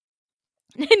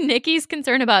 Nikki's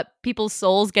concerned about people's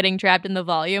souls getting trapped in the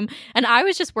volume, and I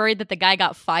was just worried that the guy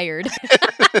got fired.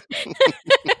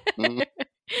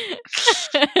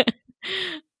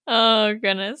 Oh,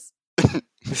 goodness.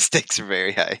 The stakes are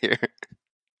very high here.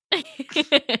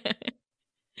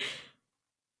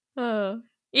 Oh.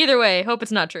 Either way, hope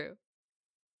it's not true.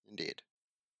 Indeed.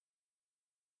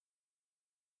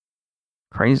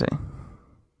 Crazy.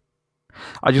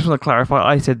 I just want to clarify.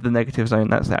 I said the negative zone.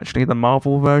 That's actually the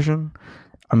Marvel version.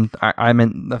 I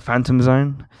meant the Phantom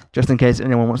Zone, just in case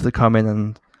anyone wants to come in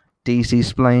and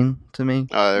DC-splain to me.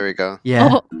 Oh, there we go. Yeah,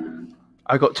 Oh.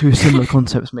 I got two similar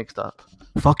concepts mixed up.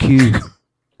 Fuck you.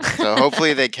 So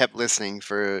hopefully they kept listening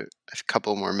for a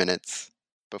couple more minutes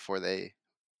before they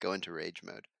go into rage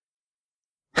mode.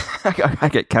 I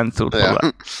get cancelled for Yeah.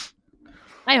 that.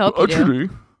 I hope you do. Actually,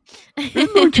 in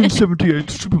 1978,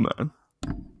 Superman.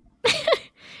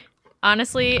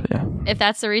 Honestly, Yeah. if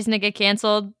that's the reason to get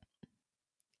canceled,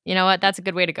 you know what? That's a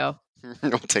good way to go.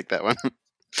 We'll take that one.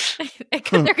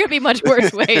 There could be much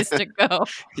worse ways to go.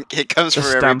 It comes The for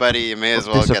stamp everybody. You may as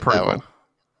of well get that disapproval.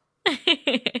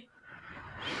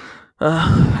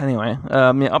 one. Anyway,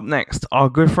 up next, our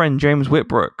good friend James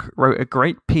Whitbrook wrote a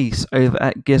great piece over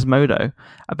at Gizmodo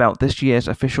about this year's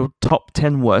official top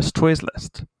 10 worst toys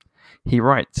list. He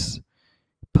writes,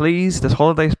 "Please, this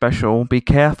holiday special, be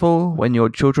careful when your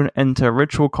children enter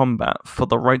ritual combat for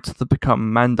the right to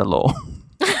become Mandalore."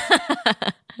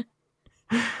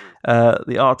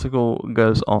 The article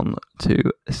goes on to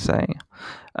say,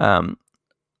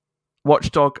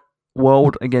 Watchdog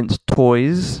World Against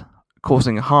Toys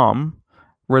Causing Harm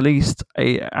released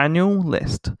an annual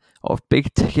list of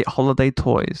big-ticket holiday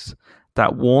toys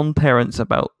that warn parents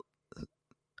about...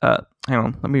 hang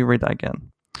on, let me read that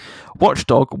again.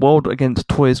 Watchdog World Against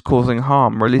Toys Causing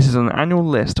Harm releases an annual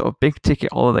list of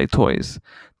big-ticket holiday toys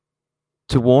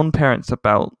to warn parents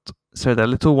about, so their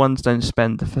little ones don't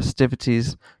spend the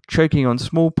festivities choking on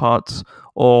small parts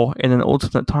or, in an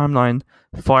alternate timeline,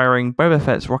 firing Boba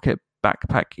Fett's rocket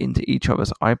backpack into each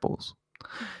other's eyeballs.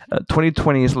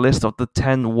 2020's list of the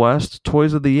 10 worst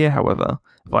toys of the year, however,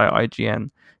 via IGN,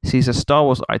 sees a Star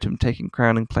Wars item taking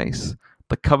crowning place,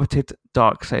 the coveted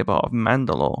Darksaber of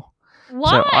Mandalore.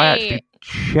 Why? So I actually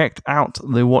checked out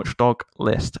the Watchdog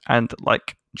list, and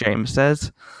like James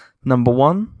says, number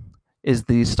 1 is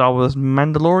the Star Wars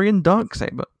Mandalorian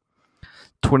Darksaber.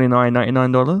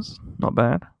 $29.99, not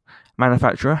bad.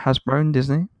 Manufacturer, Hasbro and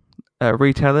Disney.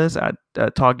 Retailers at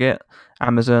Target,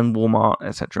 Amazon, Walmart,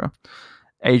 etc.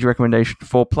 Age recommendation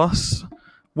 4+.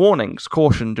 Warnings,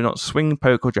 caution, do not swing,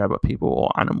 poke, or jab at people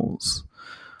or animals.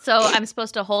 So I'm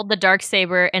supposed to hold the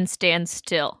Darksaber and stand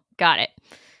still. Got it.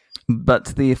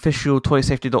 But the official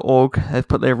toysafety.org have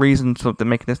put their reasons for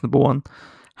making this number 1.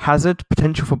 Hazard,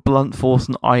 potential for blunt force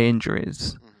and eye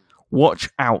injuries. Watch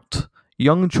out.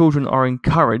 Young children are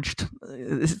encouraged.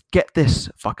 Get this,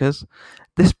 fuckers.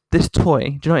 This toy, do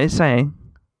you know what it's saying?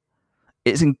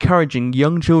 It's encouraging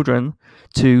young children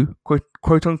to,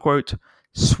 quote unquote,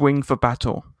 swing for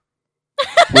battle.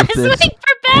 With Swing this,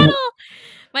 for battle!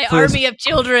 My for this- army of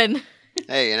children.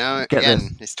 Hey, Get again,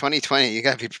 this. it's 2020. You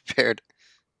gotta be prepared.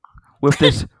 with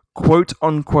this quote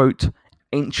unquote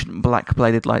ancient black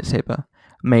bladed lightsaber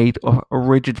made of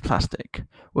rigid plastic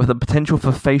with the potential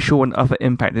for facial and other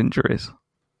impact injuries.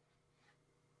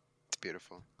 It's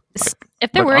beautiful.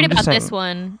 If they're But worried I'm just about this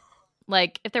saying-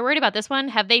 one,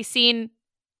 have they seen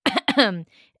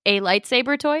a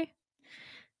lightsaber toy?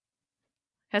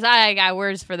 Because I got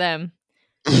words for them.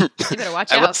 You better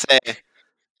watch I will out. say,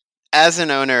 as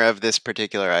an owner of this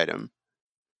particular item,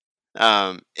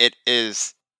 it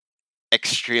is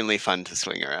extremely fun to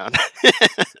swing around.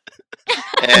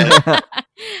 and,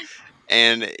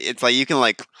 and it's like you can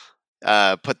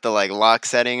put the lock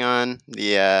setting on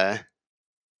the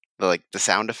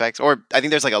sound effects, or I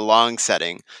think there's a long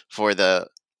setting for the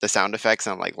sound effects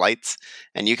on lights,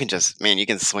 and you can you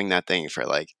can swing that thing for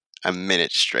a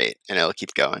minute straight and it'll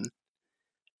keep going,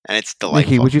 and it's delightful.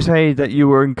 Nikki, would you say that you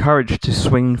were encouraged to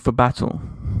swing for battle?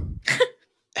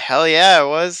 Hell yeah, it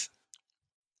was.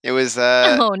 It was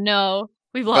Oh no,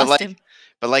 we've lost him.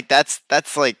 but that's the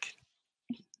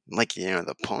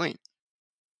point.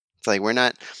 It's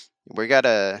we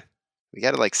gotta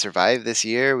survive this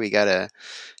year. We gotta,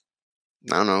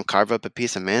 I don't know, carve up a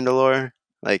piece of Mandalore.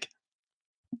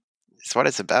 It's what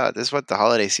it's about. This is what the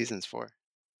holiday season's for.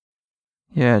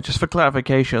 Yeah, just for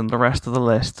clarification, the rest of the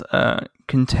list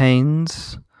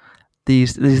contains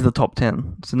these are the top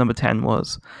 10. So number 10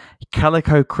 was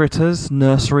Calico Critters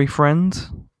Nursery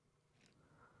Friend.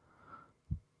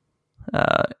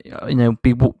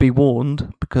 Be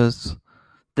warned, because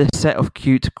this set of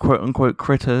cute quote-unquote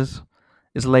critters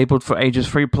is labeled for ages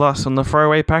 3+ on the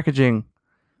throwaway packaging.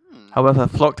 However,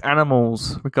 flocked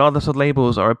animals, regardless of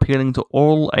labels, are appealing to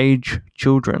all age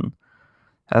children,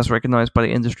 as recognized by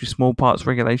the industry small parts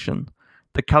regulation.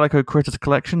 The Calico Critters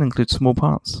collection includes small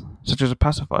parts, such as a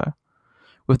pacifier,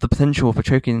 with the potential for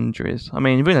choking injuries. I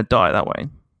mean, you're going to die that way.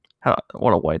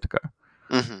 What a way to go.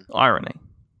 Mm-hmm. Irony.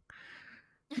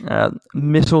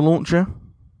 Missile launcher.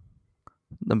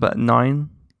 Number 9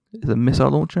 is a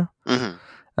missile launcher.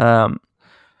 Mm-hmm.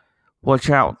 Watch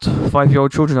out.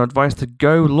 5-year-old children are advised to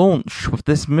go launch with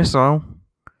this missile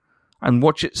and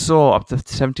watch it soar up to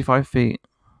 75 feet.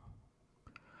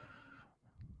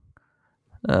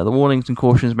 The warnings and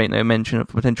cautions make no mention of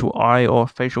potential eye or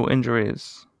facial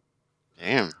injuries.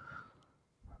 Damn.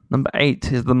 Number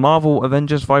 8 is the Marvel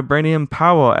Avengers Vibranium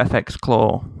Power FX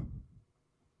Claw.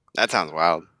 That sounds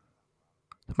wild.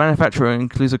 The manufacturer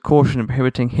includes a caution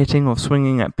prohibiting hitting or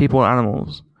swinging at people or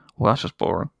animals. Well, that's just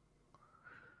boring.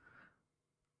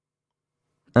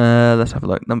 Let's have a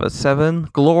look. Number 7,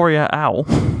 Gloria Owl.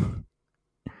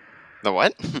 The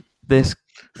what? This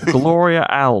Gloria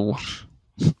Owl.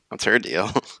 What's her deal?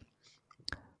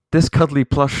 This cuddly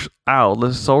plush owl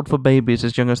is sold for babies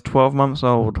as young as 12 months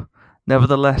old.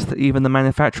 Nevertheless, even the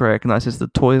manufacturer recognizes the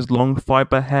toy's long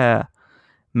fiber hair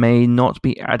may not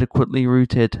be adequately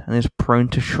rooted and is prone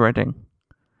to shredding.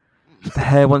 The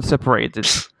hair, once separated,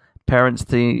 parents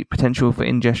the potential for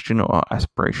ingestion or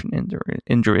aspiration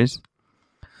injuries.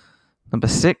 Number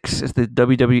 6 is the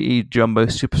WWE Jumbo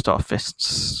Superstar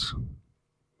Fists.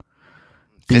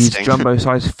 These Fisting.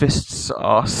 jumbo-sized fists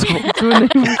are sold to enable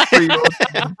 3-year-olds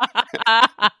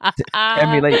to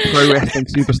emulate pro wrestling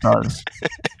superstars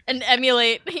And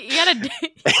emulate. You gotta.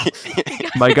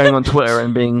 by going on Twitter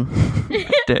and being a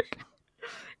dick.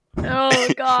 Oh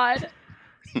God.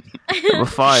 Number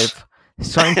 5,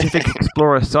 Scientific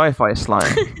Explorer Sci-Fi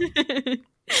Slime.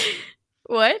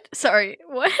 What? Sorry.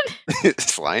 What?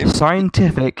 Slime?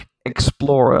 Scientific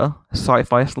Explorer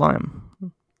Sci-Fi Slime.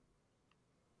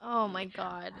 Oh my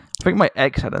God. I think my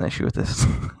ex had an issue with this.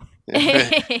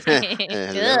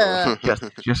 Hello.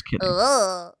 just kidding.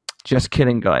 Ugh. Just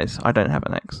kidding, guys. I don't have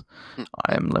an ex.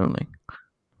 I am lonely.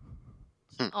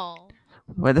 Oh.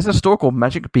 Wait, there's a store called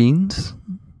Magic Beans?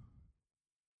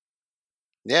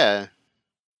 Yeah.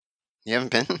 You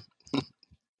haven't been?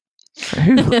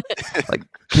 Who? Like,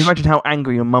 can you imagine how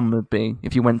angry your mum would be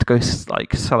if you went to go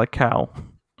sell a cow?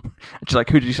 And she's like,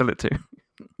 who did you sell it to?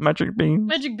 Magic Beans.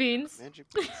 Magic beans.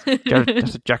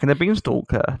 That's a Jack and the Beanstalk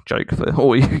joke for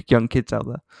all you young kids out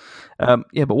there.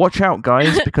 Yeah, but watch out,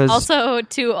 guys, because Also,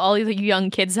 to all you young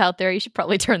kids out there, you should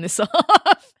probably turn this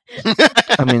off.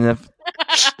 I mean, they've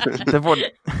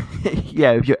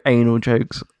yeah, with your anal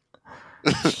jokes.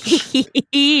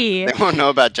 They won't know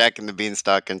about Jack and the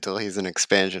Beanstalk until he's an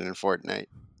expansion in Fortnite.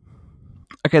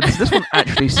 Okay, this one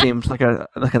actually seems like an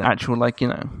actual,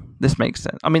 this makes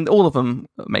sense. I mean, all of them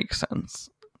make sense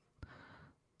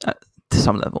to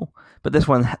some level, but this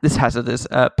hazardous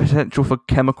potential for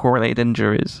chemical-related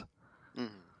injuries. Mhm.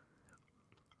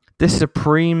 This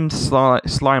Supreme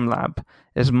Slime Lab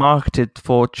is marketed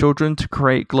for children to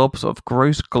create globs of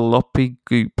gross gloppy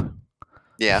goop.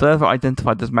 Yeah. Further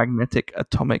identified as magnetic,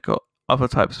 atomic, or other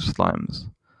types of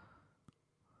slimes.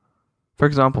 For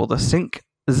example, the zinc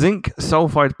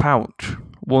sulfide pouch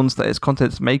warns that its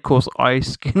contents may cause eye,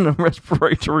 skin, and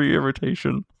respiratory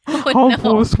irritation.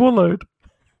 Harmful no. if swallowed.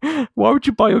 Why would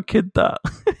you buy your kid that?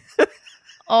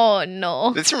 Oh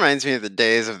no. This reminds me of the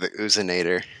days of the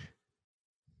Oozinator.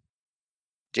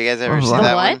 Did you guys ever Oh, see wow.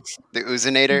 that What? one? The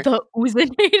Oozinator? The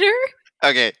Oozinator?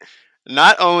 Okay.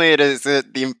 Not only is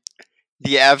it the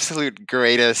absolute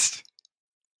greatest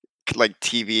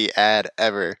TV ad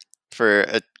ever for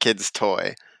a kid's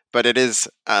toy, but it is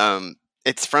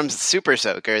it's from Super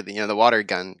Soaker, the water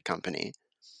gun company.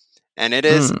 And it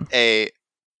is a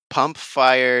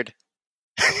pump-fired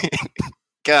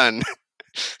gun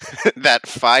that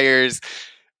fires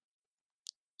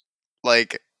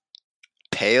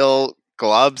pale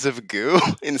globs of goo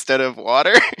instead of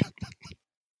water.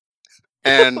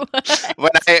 And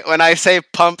What? when I say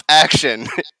pump action,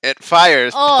 it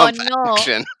fires Oh, pump no.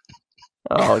 action.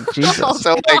 Oh, Jesus. Oh,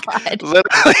 So God.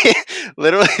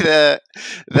 literally the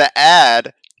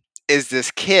ad is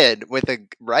this kid with a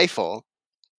rifle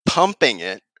pumping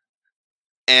it,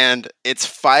 and it's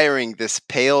firing this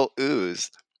pale ooze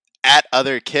at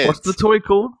other kids. What's the toy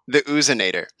called? The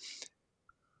Oozinator.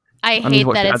 I need to hate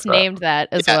watch that the it's advert. named that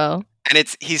as Yeah. well. And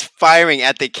he's firing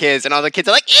at the kids, and all the kids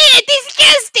are like, "Ew,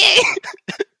 disgusting!"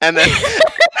 and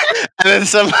then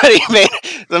somebody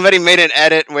made an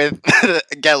edit with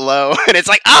Get Low, and it's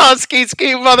like, "Oh, ski,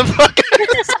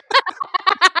 motherfuckers!"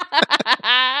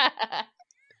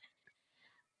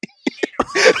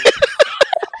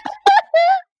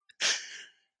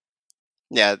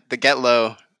 Yeah, the Get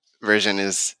Low version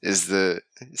is the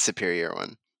superior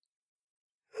one.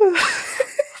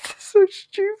 so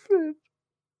stupid.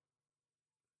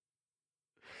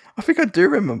 I think I do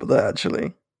remember that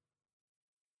actually.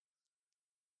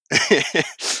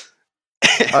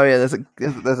 Oh yeah, there's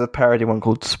a parody one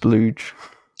called Splooge.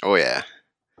 Oh yeah.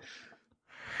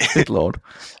 Good lord.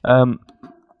 I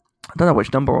don't know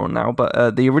which number we're on now,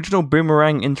 but the original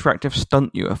Boomerang interactive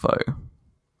stunt UFO.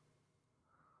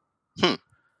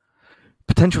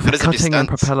 Potential for How does it do cutting and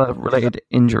stunts? propeller-related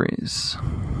injuries.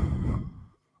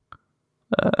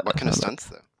 What kind of stunts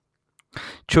though?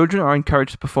 Children are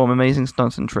encouraged to perform amazing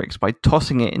stunts and tricks by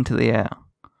tossing it into the air.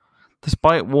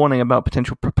 Despite warning about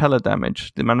potential propeller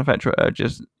damage, the manufacturer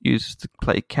urges users to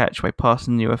play catch by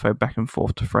passing the UFO back and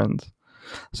forth to friends.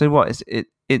 So what is it?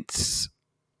 It's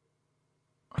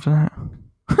I don't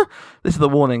know. This is the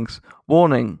warnings.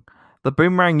 Warning: the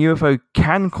Boomerang UFO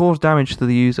can cause damage to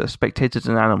the user, spectators,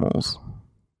 and animals.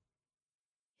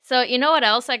 So you know what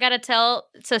else I gotta tell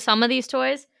to some of these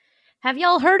toys? Have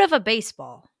y'all heard of a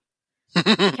baseball?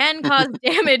 Can cause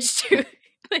damage to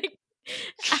like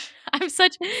I'm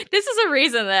such this is a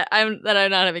reason that I'm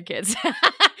not having kids.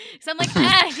 So I'm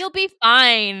like, you'll be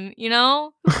fine, you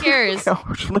know? Who cares? I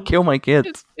just want to kill my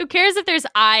kids. Who cares if there's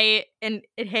eye and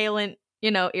inhalant,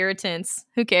 irritants?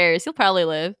 Who cares? You'll probably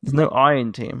live. There's no I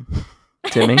in team,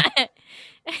 Timmy.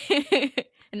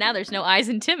 And now there's no eyes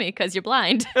in Timmy because you're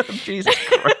blind. Jesus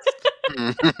Christ.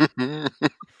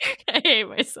 I hate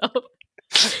myself.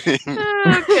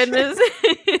 Oh, goodness.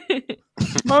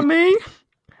 Mummy,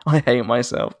 I hate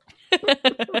myself.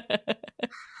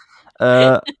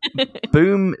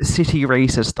 Boom City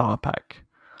Racer Star Pack.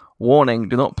 Warning: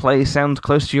 do not play sounds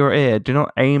close to your ear. Do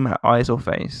not aim at eyes or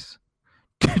face.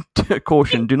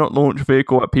 Caution: do not launch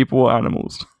vehicle at people or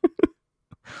animals.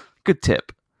 Good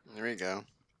tip. There we go.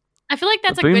 I feel like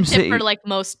that's The a Boom good tip City- for like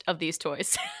most of these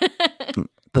toys.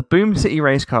 The Boom City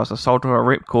race cars are sold with a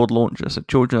ripcord launcher, so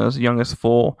children as young as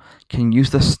 4 can use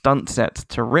the stunt set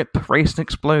to rip, race, and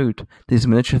explode these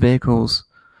miniature vehicles.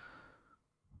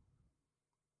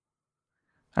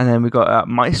 And then we got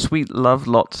My Sweet Love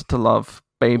Lots to Love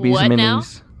Babies What Minis. now?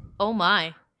 Oh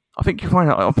my. I think you'll find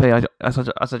out. Okay,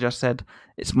 as I just said,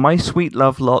 it's My Sweet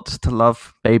Love Lots to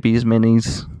Love Babies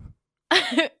Minis.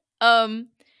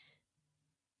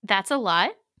 That's a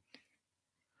lot.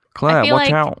 Claire, feel watch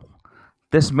like- out.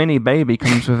 This mini baby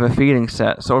comes with a feeding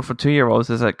set sold for 2-year-olds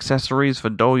as accessories for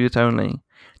doll use only.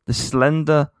 The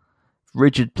slender,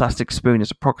 rigid plastic spoon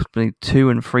is approximately 2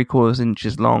 3/4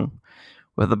 inches long,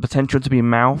 with the potential to be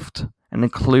mouthed and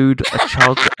include a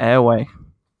child's airway.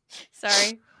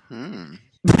 Sorry. Hmm.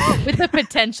 With the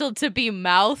potential to be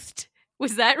mouthed.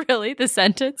 Was that really the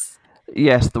sentence?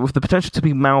 Yes, with the potential to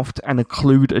be mouthed and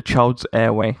include a child's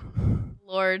airway.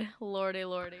 Lord, lordy,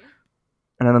 lordy.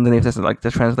 And then underneath this, like the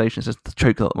translation says, "To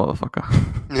choke that motherfucker."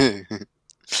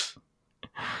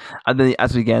 And then,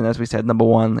 as we said, number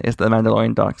 1 is the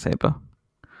Mandalorian Darksaber.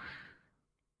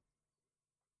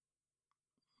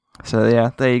 So yeah,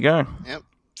 there you go.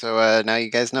 So now you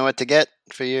guys know what to get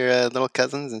for your little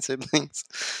cousins and siblings.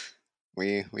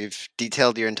 We've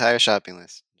detailed your entire shopping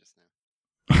list just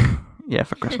now. Yeah,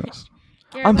 for Christmas.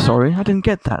 You're I'm welcome. sorry, I didn't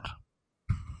get that.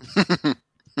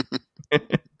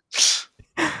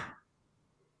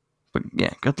 But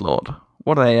yeah, good lord,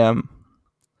 what a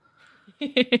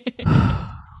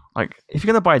like if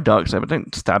you're gonna buy a Darksaber,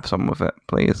 don't stab someone with it,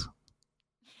 please.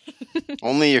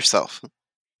 Only yourself.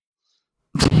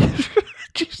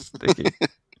 Jesus,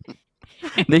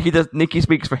 Nikki. Nikki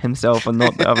speaks for himself and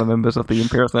not the other members of the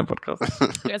Imperial Snap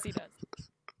podcast. Yes, he does.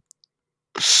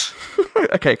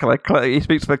 Okay, Claire, he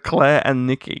speaks for Claire and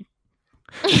Nikki.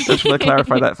 Just want to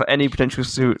clarify that for any potential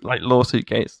lawsuit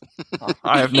case.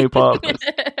 I have no part of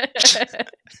this.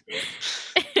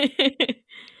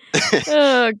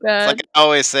 Oh It's god. like I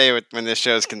always say when this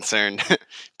show's concerned,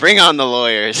 bring on the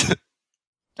lawyers.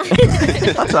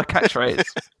 That's our catchphrase.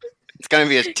 It's gonna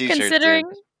be a t-shirt.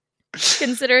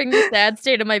 Considering the sad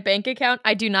state of my bank account,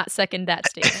 I do not second that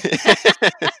statement.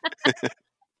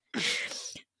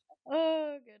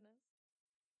 Oh goodness.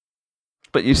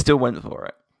 But you still went for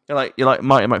it. You're like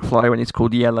Marty McFly when he's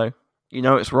called Yellow. You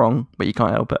know it's wrong, but you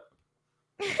can't help it.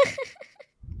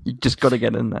 You just got to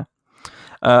get in there.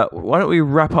 Why don't we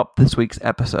wrap up this week's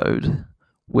episode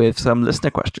with some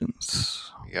listener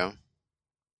questions? There you go.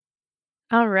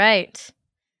 All right.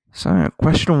 So,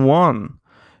 question 1.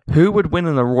 Who would win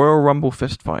in a Royal Rumble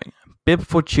fistfight? Bib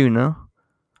Fortuna,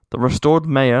 the restored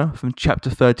mayor from Chapter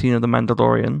 13 of The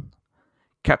Mandalorian,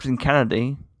 Captain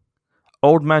Kennedy,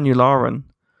 Old Man Yularen,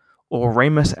 or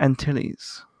Ramus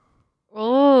Antilles?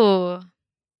 Oh.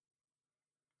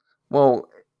 Well,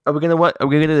 are we gonna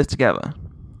do this together?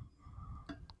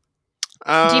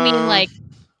 Do you mean like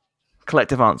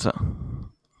Collective answer.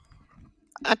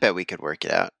 I bet we could work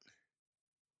it out.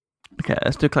 Okay,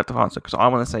 let's do a collective answer because I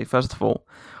want to say first of all,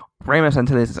 Ramos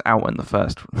Antilles is out in the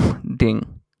first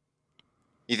ding.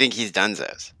 You think he's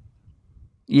donezo's?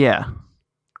 Yeah.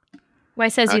 Why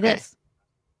says he Okay. this?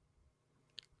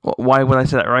 Why would I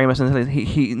say that? Ramos Antilles,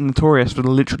 he notorious for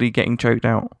literally getting choked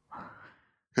out.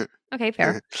 Okay,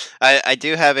 fair. I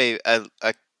do have a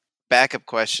backup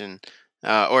question,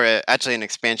 actually an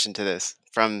expansion to this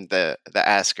from the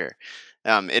asker.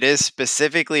 It is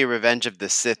specifically Revenge of the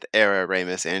Sith era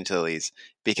Ramos Antilles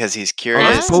because he's Oh,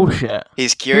 curious. that's bullshit.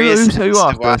 He's curious Who as to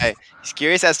asked why. this? He's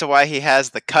curious as to why he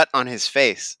has the cut on his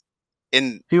face.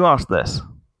 In Who asked this?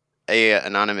 a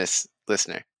anonymous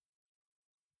listener,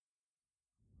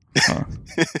 Oh,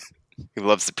 who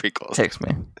loves the prequels. text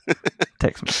me.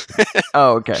 Text me.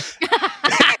 Oh, okay.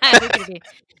 Look at me.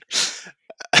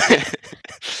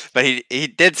 But he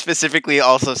did specifically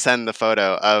also send the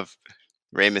photo of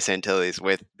Ramos Antilles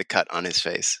with the cut on his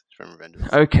face from Revenge of the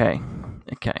Sith. Okay.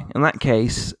 Okay. In that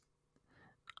case,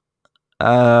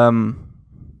 Yularen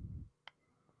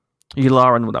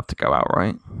would have to go out,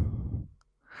 right?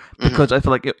 Because I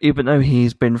feel like even though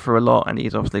he's been through a lot and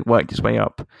he's obviously worked his way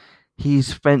up, he's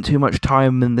spent too much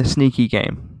time in the sneaky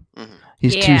game. Mhm.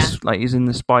 He's Yeah. he's in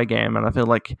the spy game, and I feel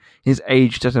like his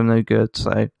age does him no good,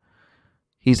 so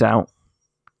he's out.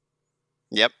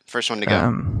 Yep, first one to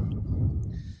go.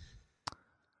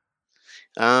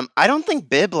 I don't think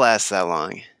Bib lasts that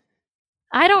long.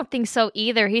 I don't think so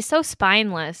either. He's so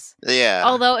spineless. Yeah.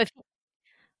 Although if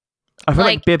I feel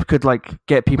like like- Bib could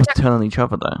get people to turn on each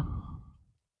other though.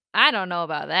 I don't know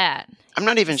about that. I'm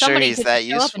not even sure Somebody he's could that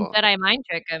show up useful. and Jedi mind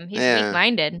trick him. He's Yeah.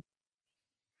 weak-minded.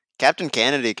 Captain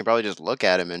Kennedy can probably just look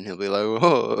at him and he'll be like,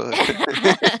 whoa.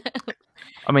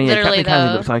 I mean, yeah, Literally, Captain Kennedy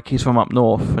though. looks like he's from up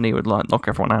north, and he would knock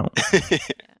everyone out.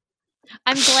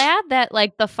 I'm glad that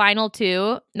the final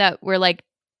two that we're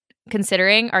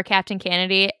considering are Captain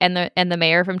Kennedy and the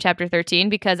mayor from chapter 13,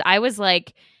 because I was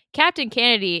like, Captain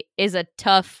Kennedy is a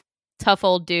tough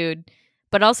old dude,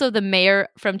 but also the mayor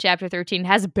from chapter 13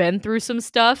 has been through some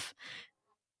stuff.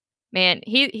 Man,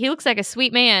 he looks like a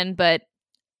sweet man, but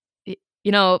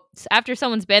after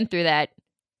someone's been through that,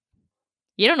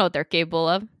 you don't know what they're capable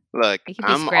of. Look, He could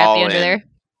be I'm scrappy all under in. there.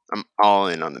 I'm all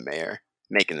in on the mayor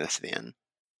making this to the end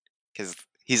because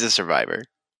he's a survivor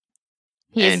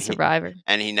He is And a survivor.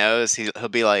 and he knows he'll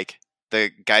be like the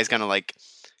guy's gonna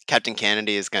Captain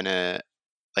Kennedy is gonna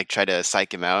try to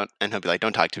psych him out and he'll be like,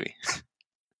 don't talk to me.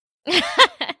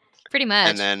 Pretty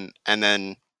much. and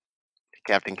then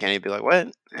Captain Kennedy will be like,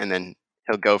 what? And then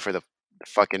he'll go for the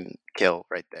fucking kill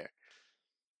right there.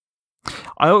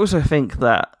 I also think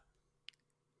that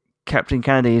Captain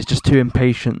Kennedy is just too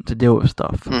impatient to deal with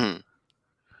stuff. Mhm.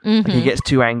 Mhm. Like, he gets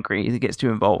too angry, he gets too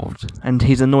involved, and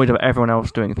he's annoyed at everyone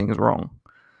else doing things wrong.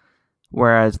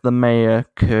 Whereas the mayor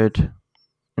could,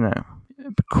 be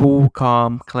cool,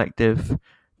 calm, collective,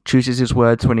 chooses his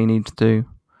words when he needs to.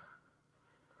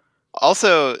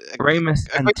 Also, Ramos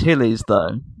Antilles,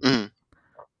 though, Mhm.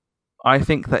 I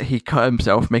think that he cut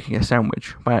himself making a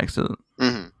sandwich by accident.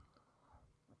 Mhm.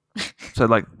 So,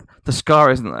 the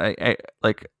scar isn't it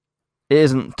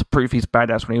isn't to prove he's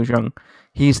badass when he was young.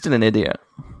 He's still an idiot.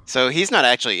 So he's not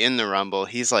actually in the Rumble.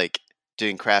 He's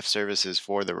doing craft services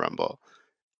for the Rumble,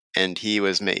 and he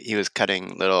was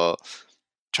cutting little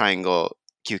triangle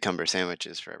cucumber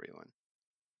sandwiches for everyone.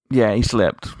 Yeah, he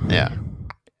slipped. Yeah.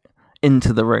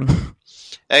 Into the ring.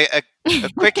 A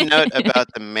quick note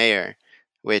about the mayor,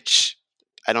 which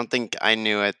I don't think I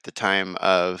knew at the time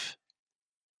of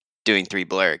doing Three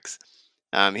Blurgs.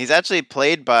 He's actually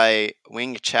played by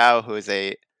Wing Chao, who is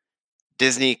a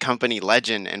Disney company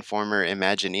legend and former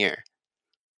Imagineer.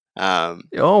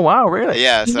 Oh wow, really?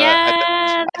 Yeah, so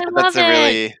yeah, I love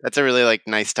it. that's a really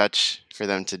nice touch for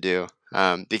them to do.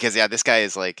 Because this guy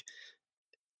is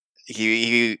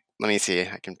he let me see,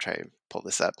 I can try and pull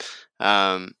this up.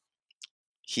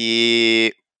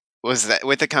 He was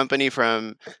with the company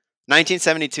from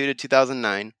 1972 to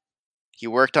 2009. He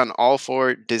worked on all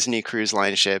 4 Disney Cruise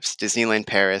Line ships: Disneyland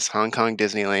Paris, Hong Kong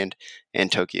Disneyland,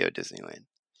 and Tokyo Disneyland.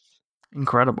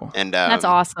 Incredible. And That's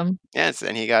awesome. yes,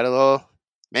 and he got a little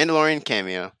Mandalorian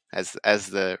cameo as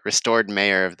the restored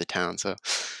mayor of the town. So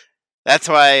that's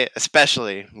why,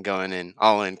 especially, I'm going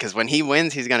all in, because when he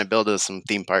wins, he's gonna build us some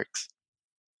theme parks.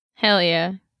 Hell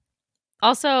yeah.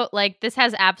 Also, this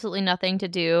has absolutely nothing to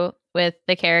do with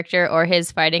the character or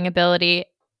his fighting ability,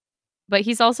 but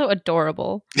he's also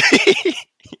adorable.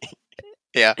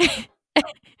 Yeah.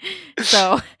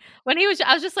 So when I was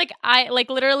just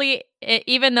literally,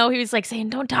 even though he was saying,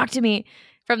 don't talk to me,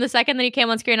 from the second that he came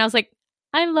on screen, I was like,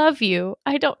 I love you.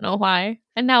 I don't know why.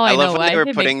 And now I know love when why. they were It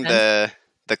makes putting sense.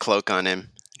 the cloak on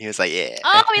him. He was like, yeah.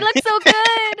 Oh, he looks so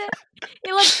good.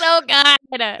 He looks so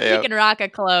good. He Yep. can rock a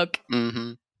cloak.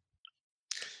 Mm-hmm.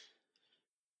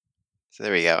 So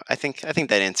there we go. I think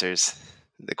that answers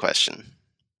the question.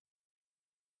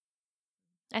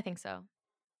 I think so.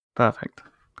 Perfect.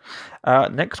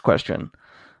 Next question.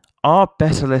 Are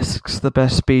basilisks the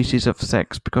best species of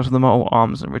sex because of the multiple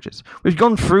arms and ridges? We've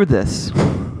gone through this.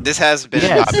 This has been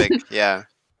Yes. a topic. Yeah.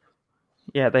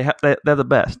 Yeah, they're the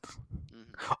best.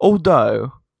 Mhm.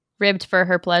 Although, Ribbed for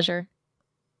her pleasure.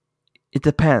 it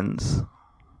depends.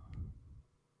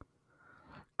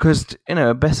 Because,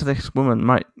 a basilisk woman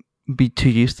might be too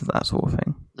used to that sort of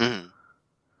thing. Mhm.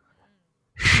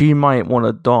 She might want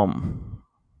a dom.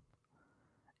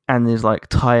 And is,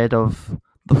 tired of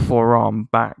the forearm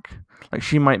back. Like,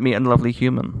 she might meet a lovely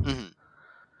human. Mhm.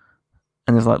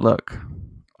 And is like, look,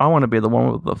 I want to be the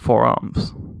one with the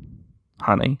forearms,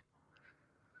 honey.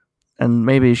 And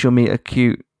maybe she'll meet a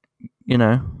cute,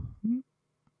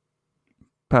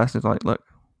 person who's like, look,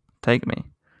 take me.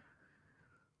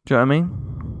 Do you know what I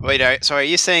mean? Wait, so are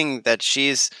you saying that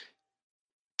she's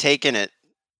taken it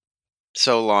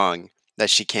so long that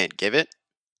she can't give it?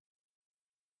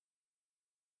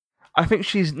 I think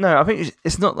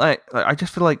it's not like I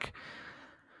just feel like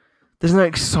there's no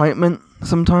excitement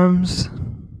sometimes.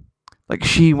 Like,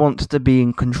 she wants to be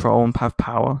in control and have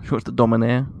power. She wants to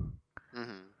domineer.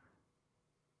 Mhm.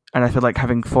 And I feel like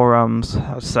having forearms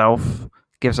herself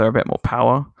gives her a bit more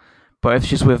power. But if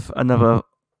she's with another,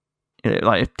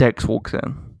 if Dex walks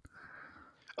in.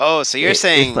 Oh, so you're it's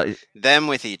saying like, them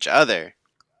with each other.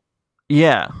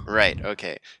 yeah. Right,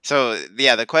 okay. So,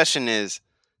 yeah, the question is...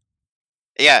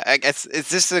 Yeah, I guess, is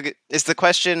the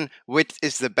question, which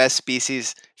is the best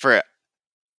species for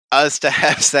us to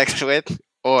have sex with?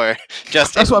 Or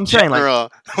just That's in what I'm saying,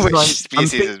 general, which I'm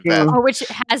species is thinking- best? Or which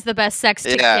has the best sex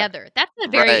Yeah. together. That's a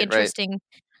very Right.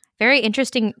 very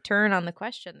interesting turn on the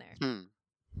question there. Hmm.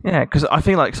 Yeah, because I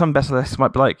feel like some basilisks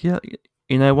might be like, yeah,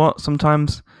 you know what?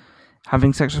 Sometimes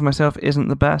having sex with myself isn't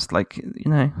the best. Like,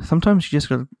 sometimes you just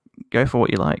gotta go for what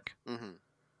you like. Mhm.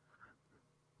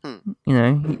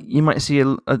 You might see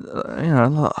a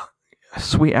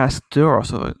sweet ass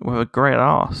Duros with a great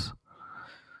ass.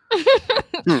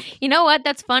 You know what?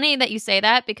 That's funny that you say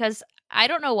that, because I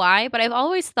don't know why, but I've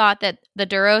always thought that the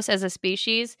Duros as a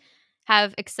species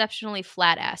have exceptionally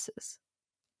flat asses.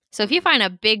 So if you find a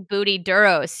big booty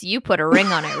Duros, you put a ring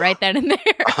on it right then and there.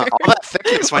 All that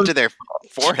thickness went to their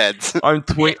foreheads. I I am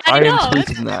know.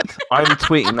 tweeting that. I'm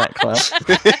tweeting that,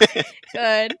 Claire.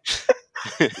 Good.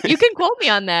 You can quote me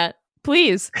on that,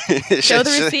 please. Show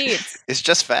the receipts. It's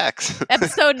just facts.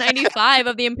 Episode 95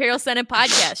 of the Imperial Senate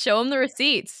podcast. Show them the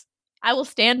receipts. I will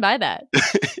stand by that.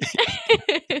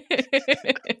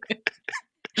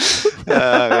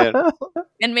 Man.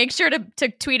 And make sure to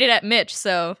tweet it at Mitch,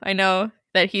 so I know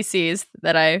that he sees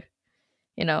that I,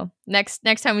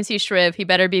 next time we see Shriv, he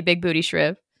better be big booty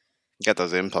Shriv. Got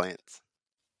those implants.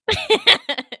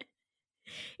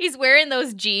 He's wearing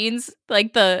those jeans,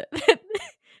 like the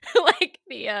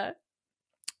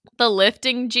the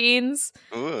lifting jeans,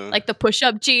 Ooh. like the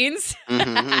push-up jeans.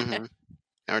 Mhm.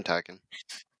 Now we're talking.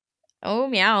 Oh,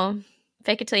 meow.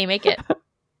 Fake it till you make it.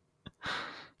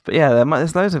 But yeah,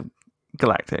 there's loads of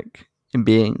galactic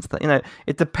beings that,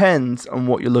 it depends on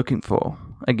what you're looking for.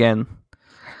 Again,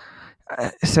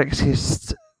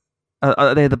 sexists,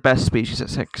 are they the best species at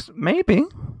sex? Maybe.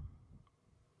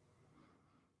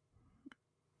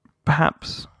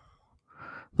 Perhaps.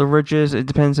 The ridges, it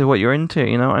depends on what you're into,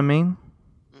 you know what I mean?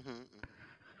 Mhm.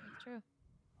 True.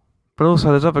 But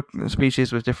also, there's other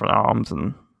species with different arms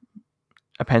and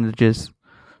appendages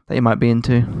that you might be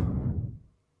into.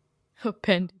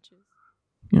 Appendages.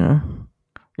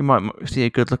 You might see a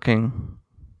good-looking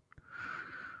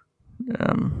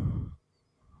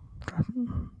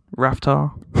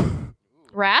Raftar.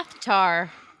 Raftar.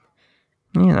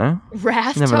 Never know.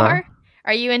 Raftar?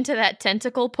 Are you into that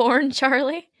tentacle porn,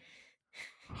 Charlie?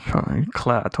 Sorry,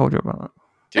 Claire, I told you about that.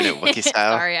 Doing it Wookiee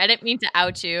style. Sorry, I didn't mean to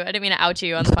out you. I didn't mean to out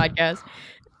you on the podcast.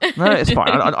 No, it's fine.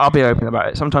 I'll be open about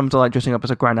it. Sometimes I like dressing up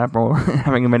as a Grand Admiral,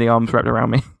 having many arms wrapped around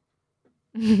me.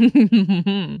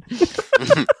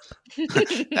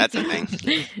 That's a thing.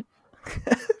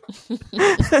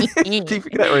 Do you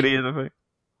think that really is a thing?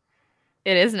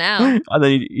 It is now. And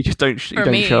then you just don't For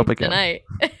me, show up again. tonight.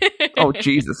 Oh,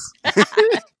 Jesus. I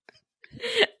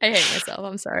hate myself.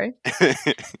 I'm sorry.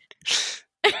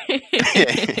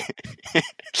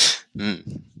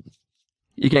 Mm.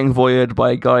 You're getting voyeured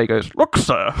by a guy who goes, look,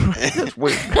 sir. That's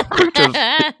weird. Creatures.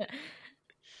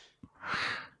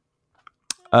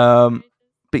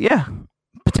 But yeah,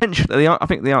 potentially. I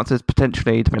think the answer is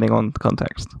potentially, depending on the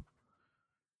context.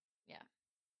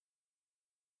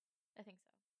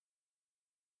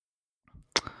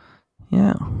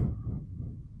 Yeah.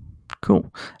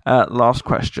 Cool. Last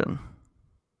question.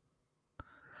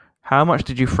 How much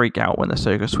did you freak out when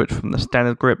Ahsoka switched from the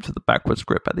standard grip to the backwards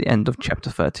grip at the end of Chapter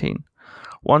 13?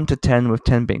 1 to 10, with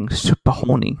 10 being super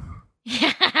horny.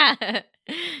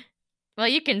 Well,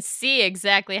 you can see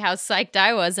exactly how psyched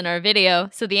I was in our video,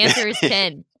 so the answer is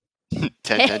 10.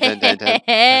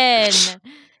 10.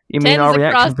 You mean our 10's across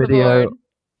reaction the video?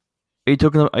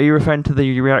 board. Are you referring to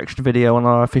the reaction video on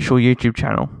our official YouTube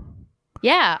channel?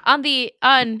 Yeah, on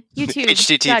YouTube.com.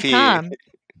 HTTP.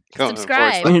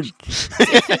 Subscribe.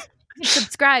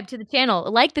 Subscribe to the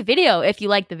channel. Like the video if you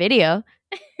like the video.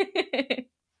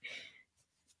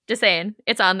 Just saying,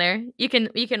 it's on there. You can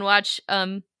watch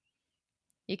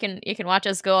you can watch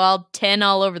us go all 10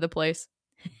 all over the place.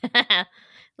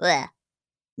 Blech.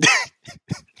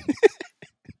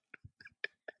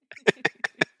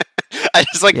 I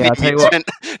just like Yeah,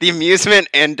 the amusement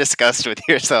and disgust with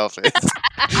yourself. It's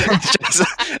just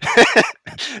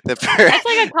That's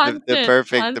like a constant,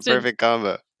 the perfect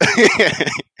combo.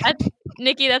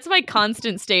 Nikki, that's my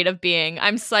constant state of being.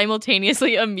 I'm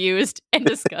simultaneously amused and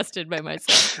disgusted by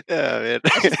myself. Yeah, man.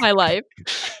 That's just my life.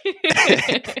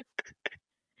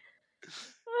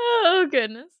 Oh,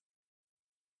 goodness.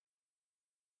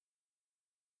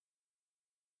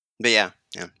 But yeah,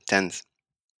 10s.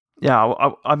 Yeah,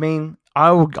 I mean,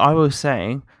 I was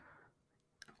saying,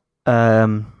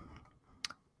 5.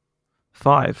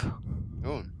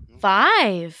 Oh,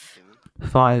 5.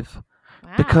 5.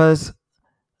 Wow. Because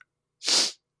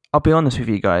I'll be honest with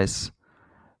you guys,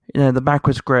 the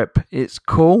backwards grip, it's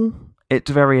cool.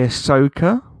 It's very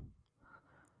Ahsoka.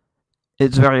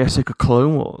 It's very Ahsoka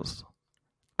Clone Wars.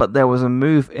 But there was a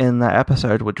move in that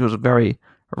episode which was very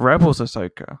Rebels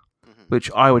Ahsoka,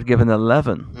 which I would give an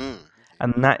 11.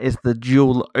 And that is the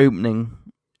dual opening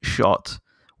shot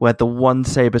where the one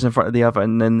saber's in front of the other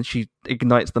and then she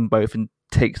ignites them both and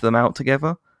takes them out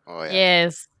together. Oh yeah.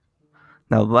 Yes.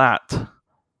 Now that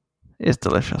is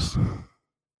delicious.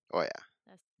 Oh yeah.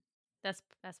 That's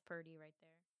pretty right there.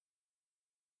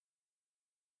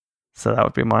 So that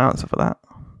would be my answer for that.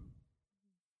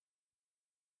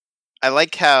 I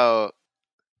like how,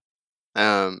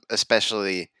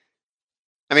 especially,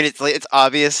 I mean, it's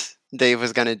obvious Dave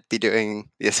was gonna be doing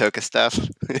the Ahsoka stuff,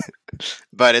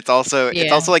 but it's also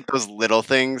like those little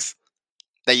things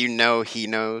that he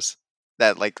knows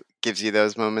that like gives you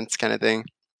those moments, kind of thing.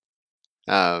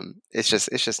 It's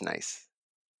just nice.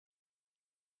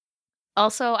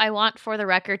 Also, I want for the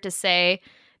record to say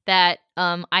that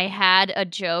I had a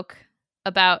joke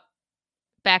about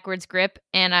backwards grip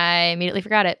and I immediately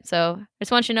forgot it. So I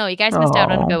just want you to know, you guys missed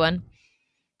out on a good one.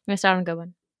 Next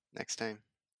time.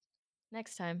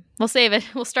 Next time. We'll save it.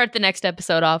 We'll start the next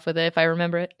episode off with it if I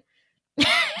remember it.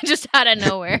 Just out of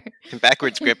nowhere.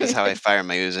 Backwards grip is how I fire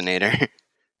my Uzinator.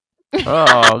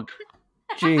 Oh,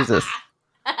 Jesus.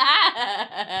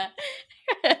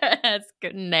 That's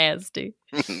good. Nasty.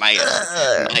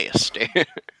 Nasty.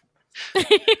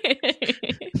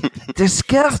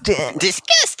 Disgusting.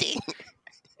 Disgusting.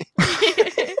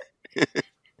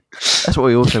 That's what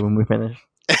we all say when we finish.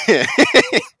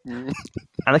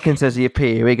 Anakin says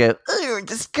yippee. We go, oh,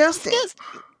 disgusting.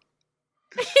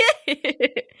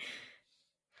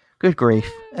 Good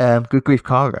grief. Good grief,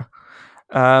 Kara.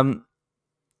 That's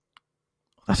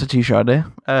a t-shirt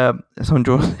idea. Someone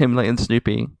draws him like in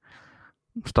Snoopy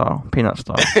style, peanut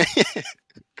style.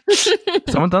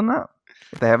 Someone done that?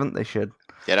 If they haven't, they should.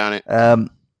 Get on it.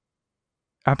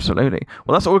 Absolutely.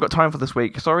 Well, that's all we've got time for this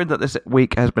week. Sorry that this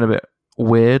week has been a bit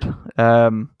weird.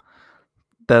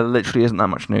 There literally isn't that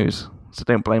much news, so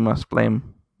don't blame us.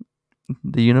 Blame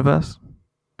the universe.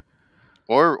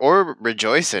 Or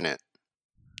rejoice in it.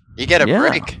 You get a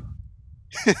break.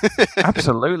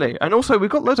 Absolutely. And also, we've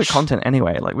got loads of content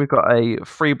anyway. Like, we've got a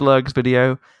free Blurgs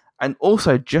video. And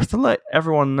also, just to let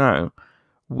everyone know,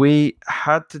 we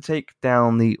had to take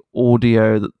down the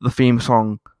audio, the theme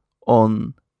song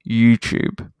on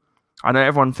YouTube. I know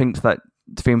everyone thinks that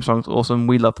the theme song's awesome.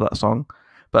 We love that song.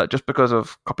 But just because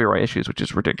of copyright issues, which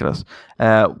is ridiculous,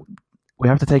 we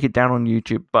have to take it down on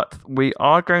YouTube. But we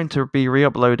are going to be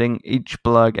re-uploading each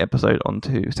Blurg episode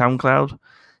onto SoundCloud.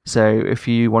 So if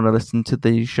you want to listen to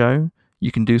the show,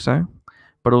 you can do so.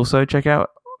 But also check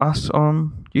out us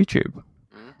on YouTube.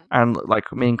 And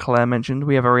like me and Claire mentioned,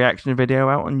 we have a reaction video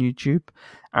out on YouTube.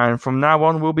 And from now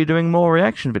on, we'll be doing more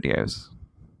reaction videos.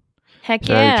 Heck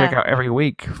so yeah. check out every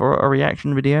week for a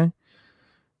reaction video.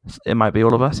 It might be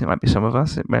all of us. It might be some of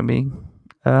us. It might be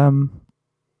one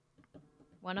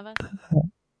of us.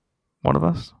 One of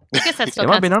us. I guess that's still It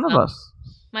might be none of us.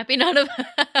 Might be none of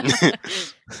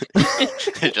Just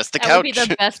the That couch. would be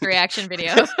the best reaction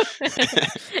video.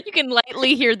 You can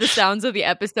lightly hear the sounds of the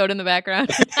episode in the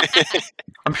background.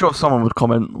 I'm sure someone would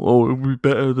comment, "Oh, it would be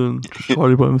better than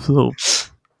Charlie by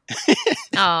himself."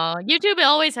 Oh, YouTube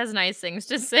always has nice things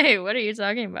to say. What are you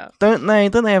talking about? Don't they?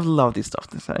 Don't they have lovely stuff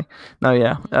to say? No,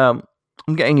 yeah.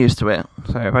 I'm getting used to it.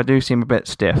 So if I do seem a bit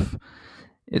stiff,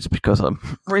 it's because I'm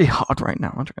really hard right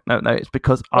now. No, it's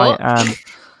because I am,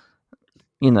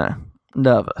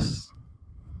 nervous.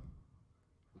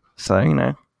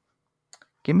 So,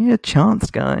 give me a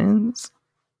chance, guys.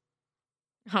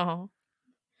 Oh.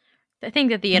 I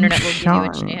think that the internet will give you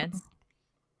a chance.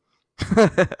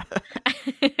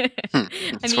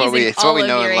 It's what we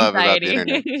know and love about the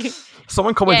internet.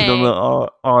 Someone commented on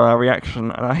our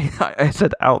reaction, and I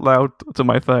said out loud to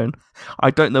my phone, "I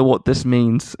don't know what this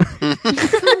means."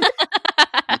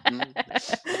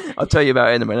 I'll tell you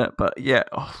about it in a minute, but yeah,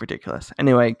 ridiculous.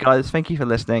 Anyway, guys, thank you for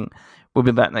listening. We'll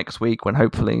be back next week when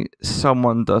hopefully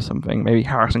someone does something. Maybe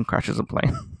Harrison crashes a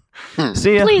plane.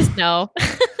 See ya. Please no.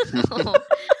 God.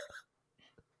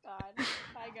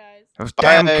 Bye, guys. Those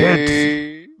damn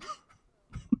kids.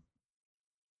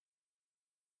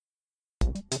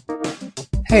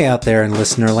 Hey out there in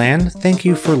listener land, thank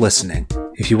you for listening.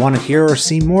 If you want to hear or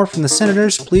see more from the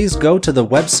Senators, please go to the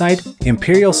website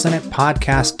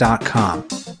imperialsenatepodcast.com,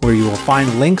 where you will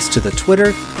find links to the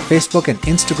Twitter, Facebook, and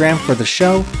Instagram for the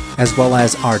show, as well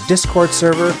as our Discord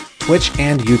server, Twitch,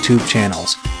 and YouTube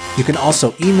channels. You can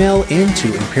also email into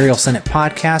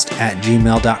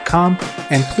imperialsenatepodcast@gmail.com,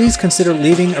 and please consider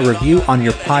leaving a review on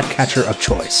your podcatcher of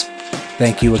choice.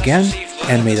 Thank you again,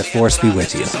 and may the Force be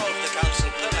with you.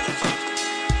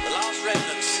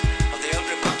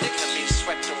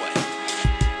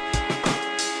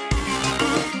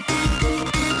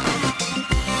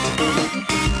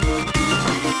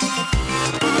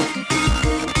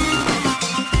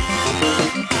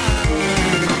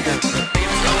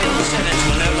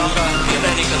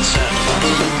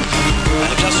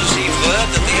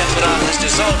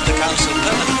 Dissolved the council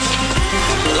permanently.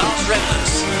 The last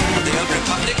remnants of the old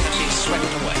republic have been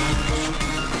swept away.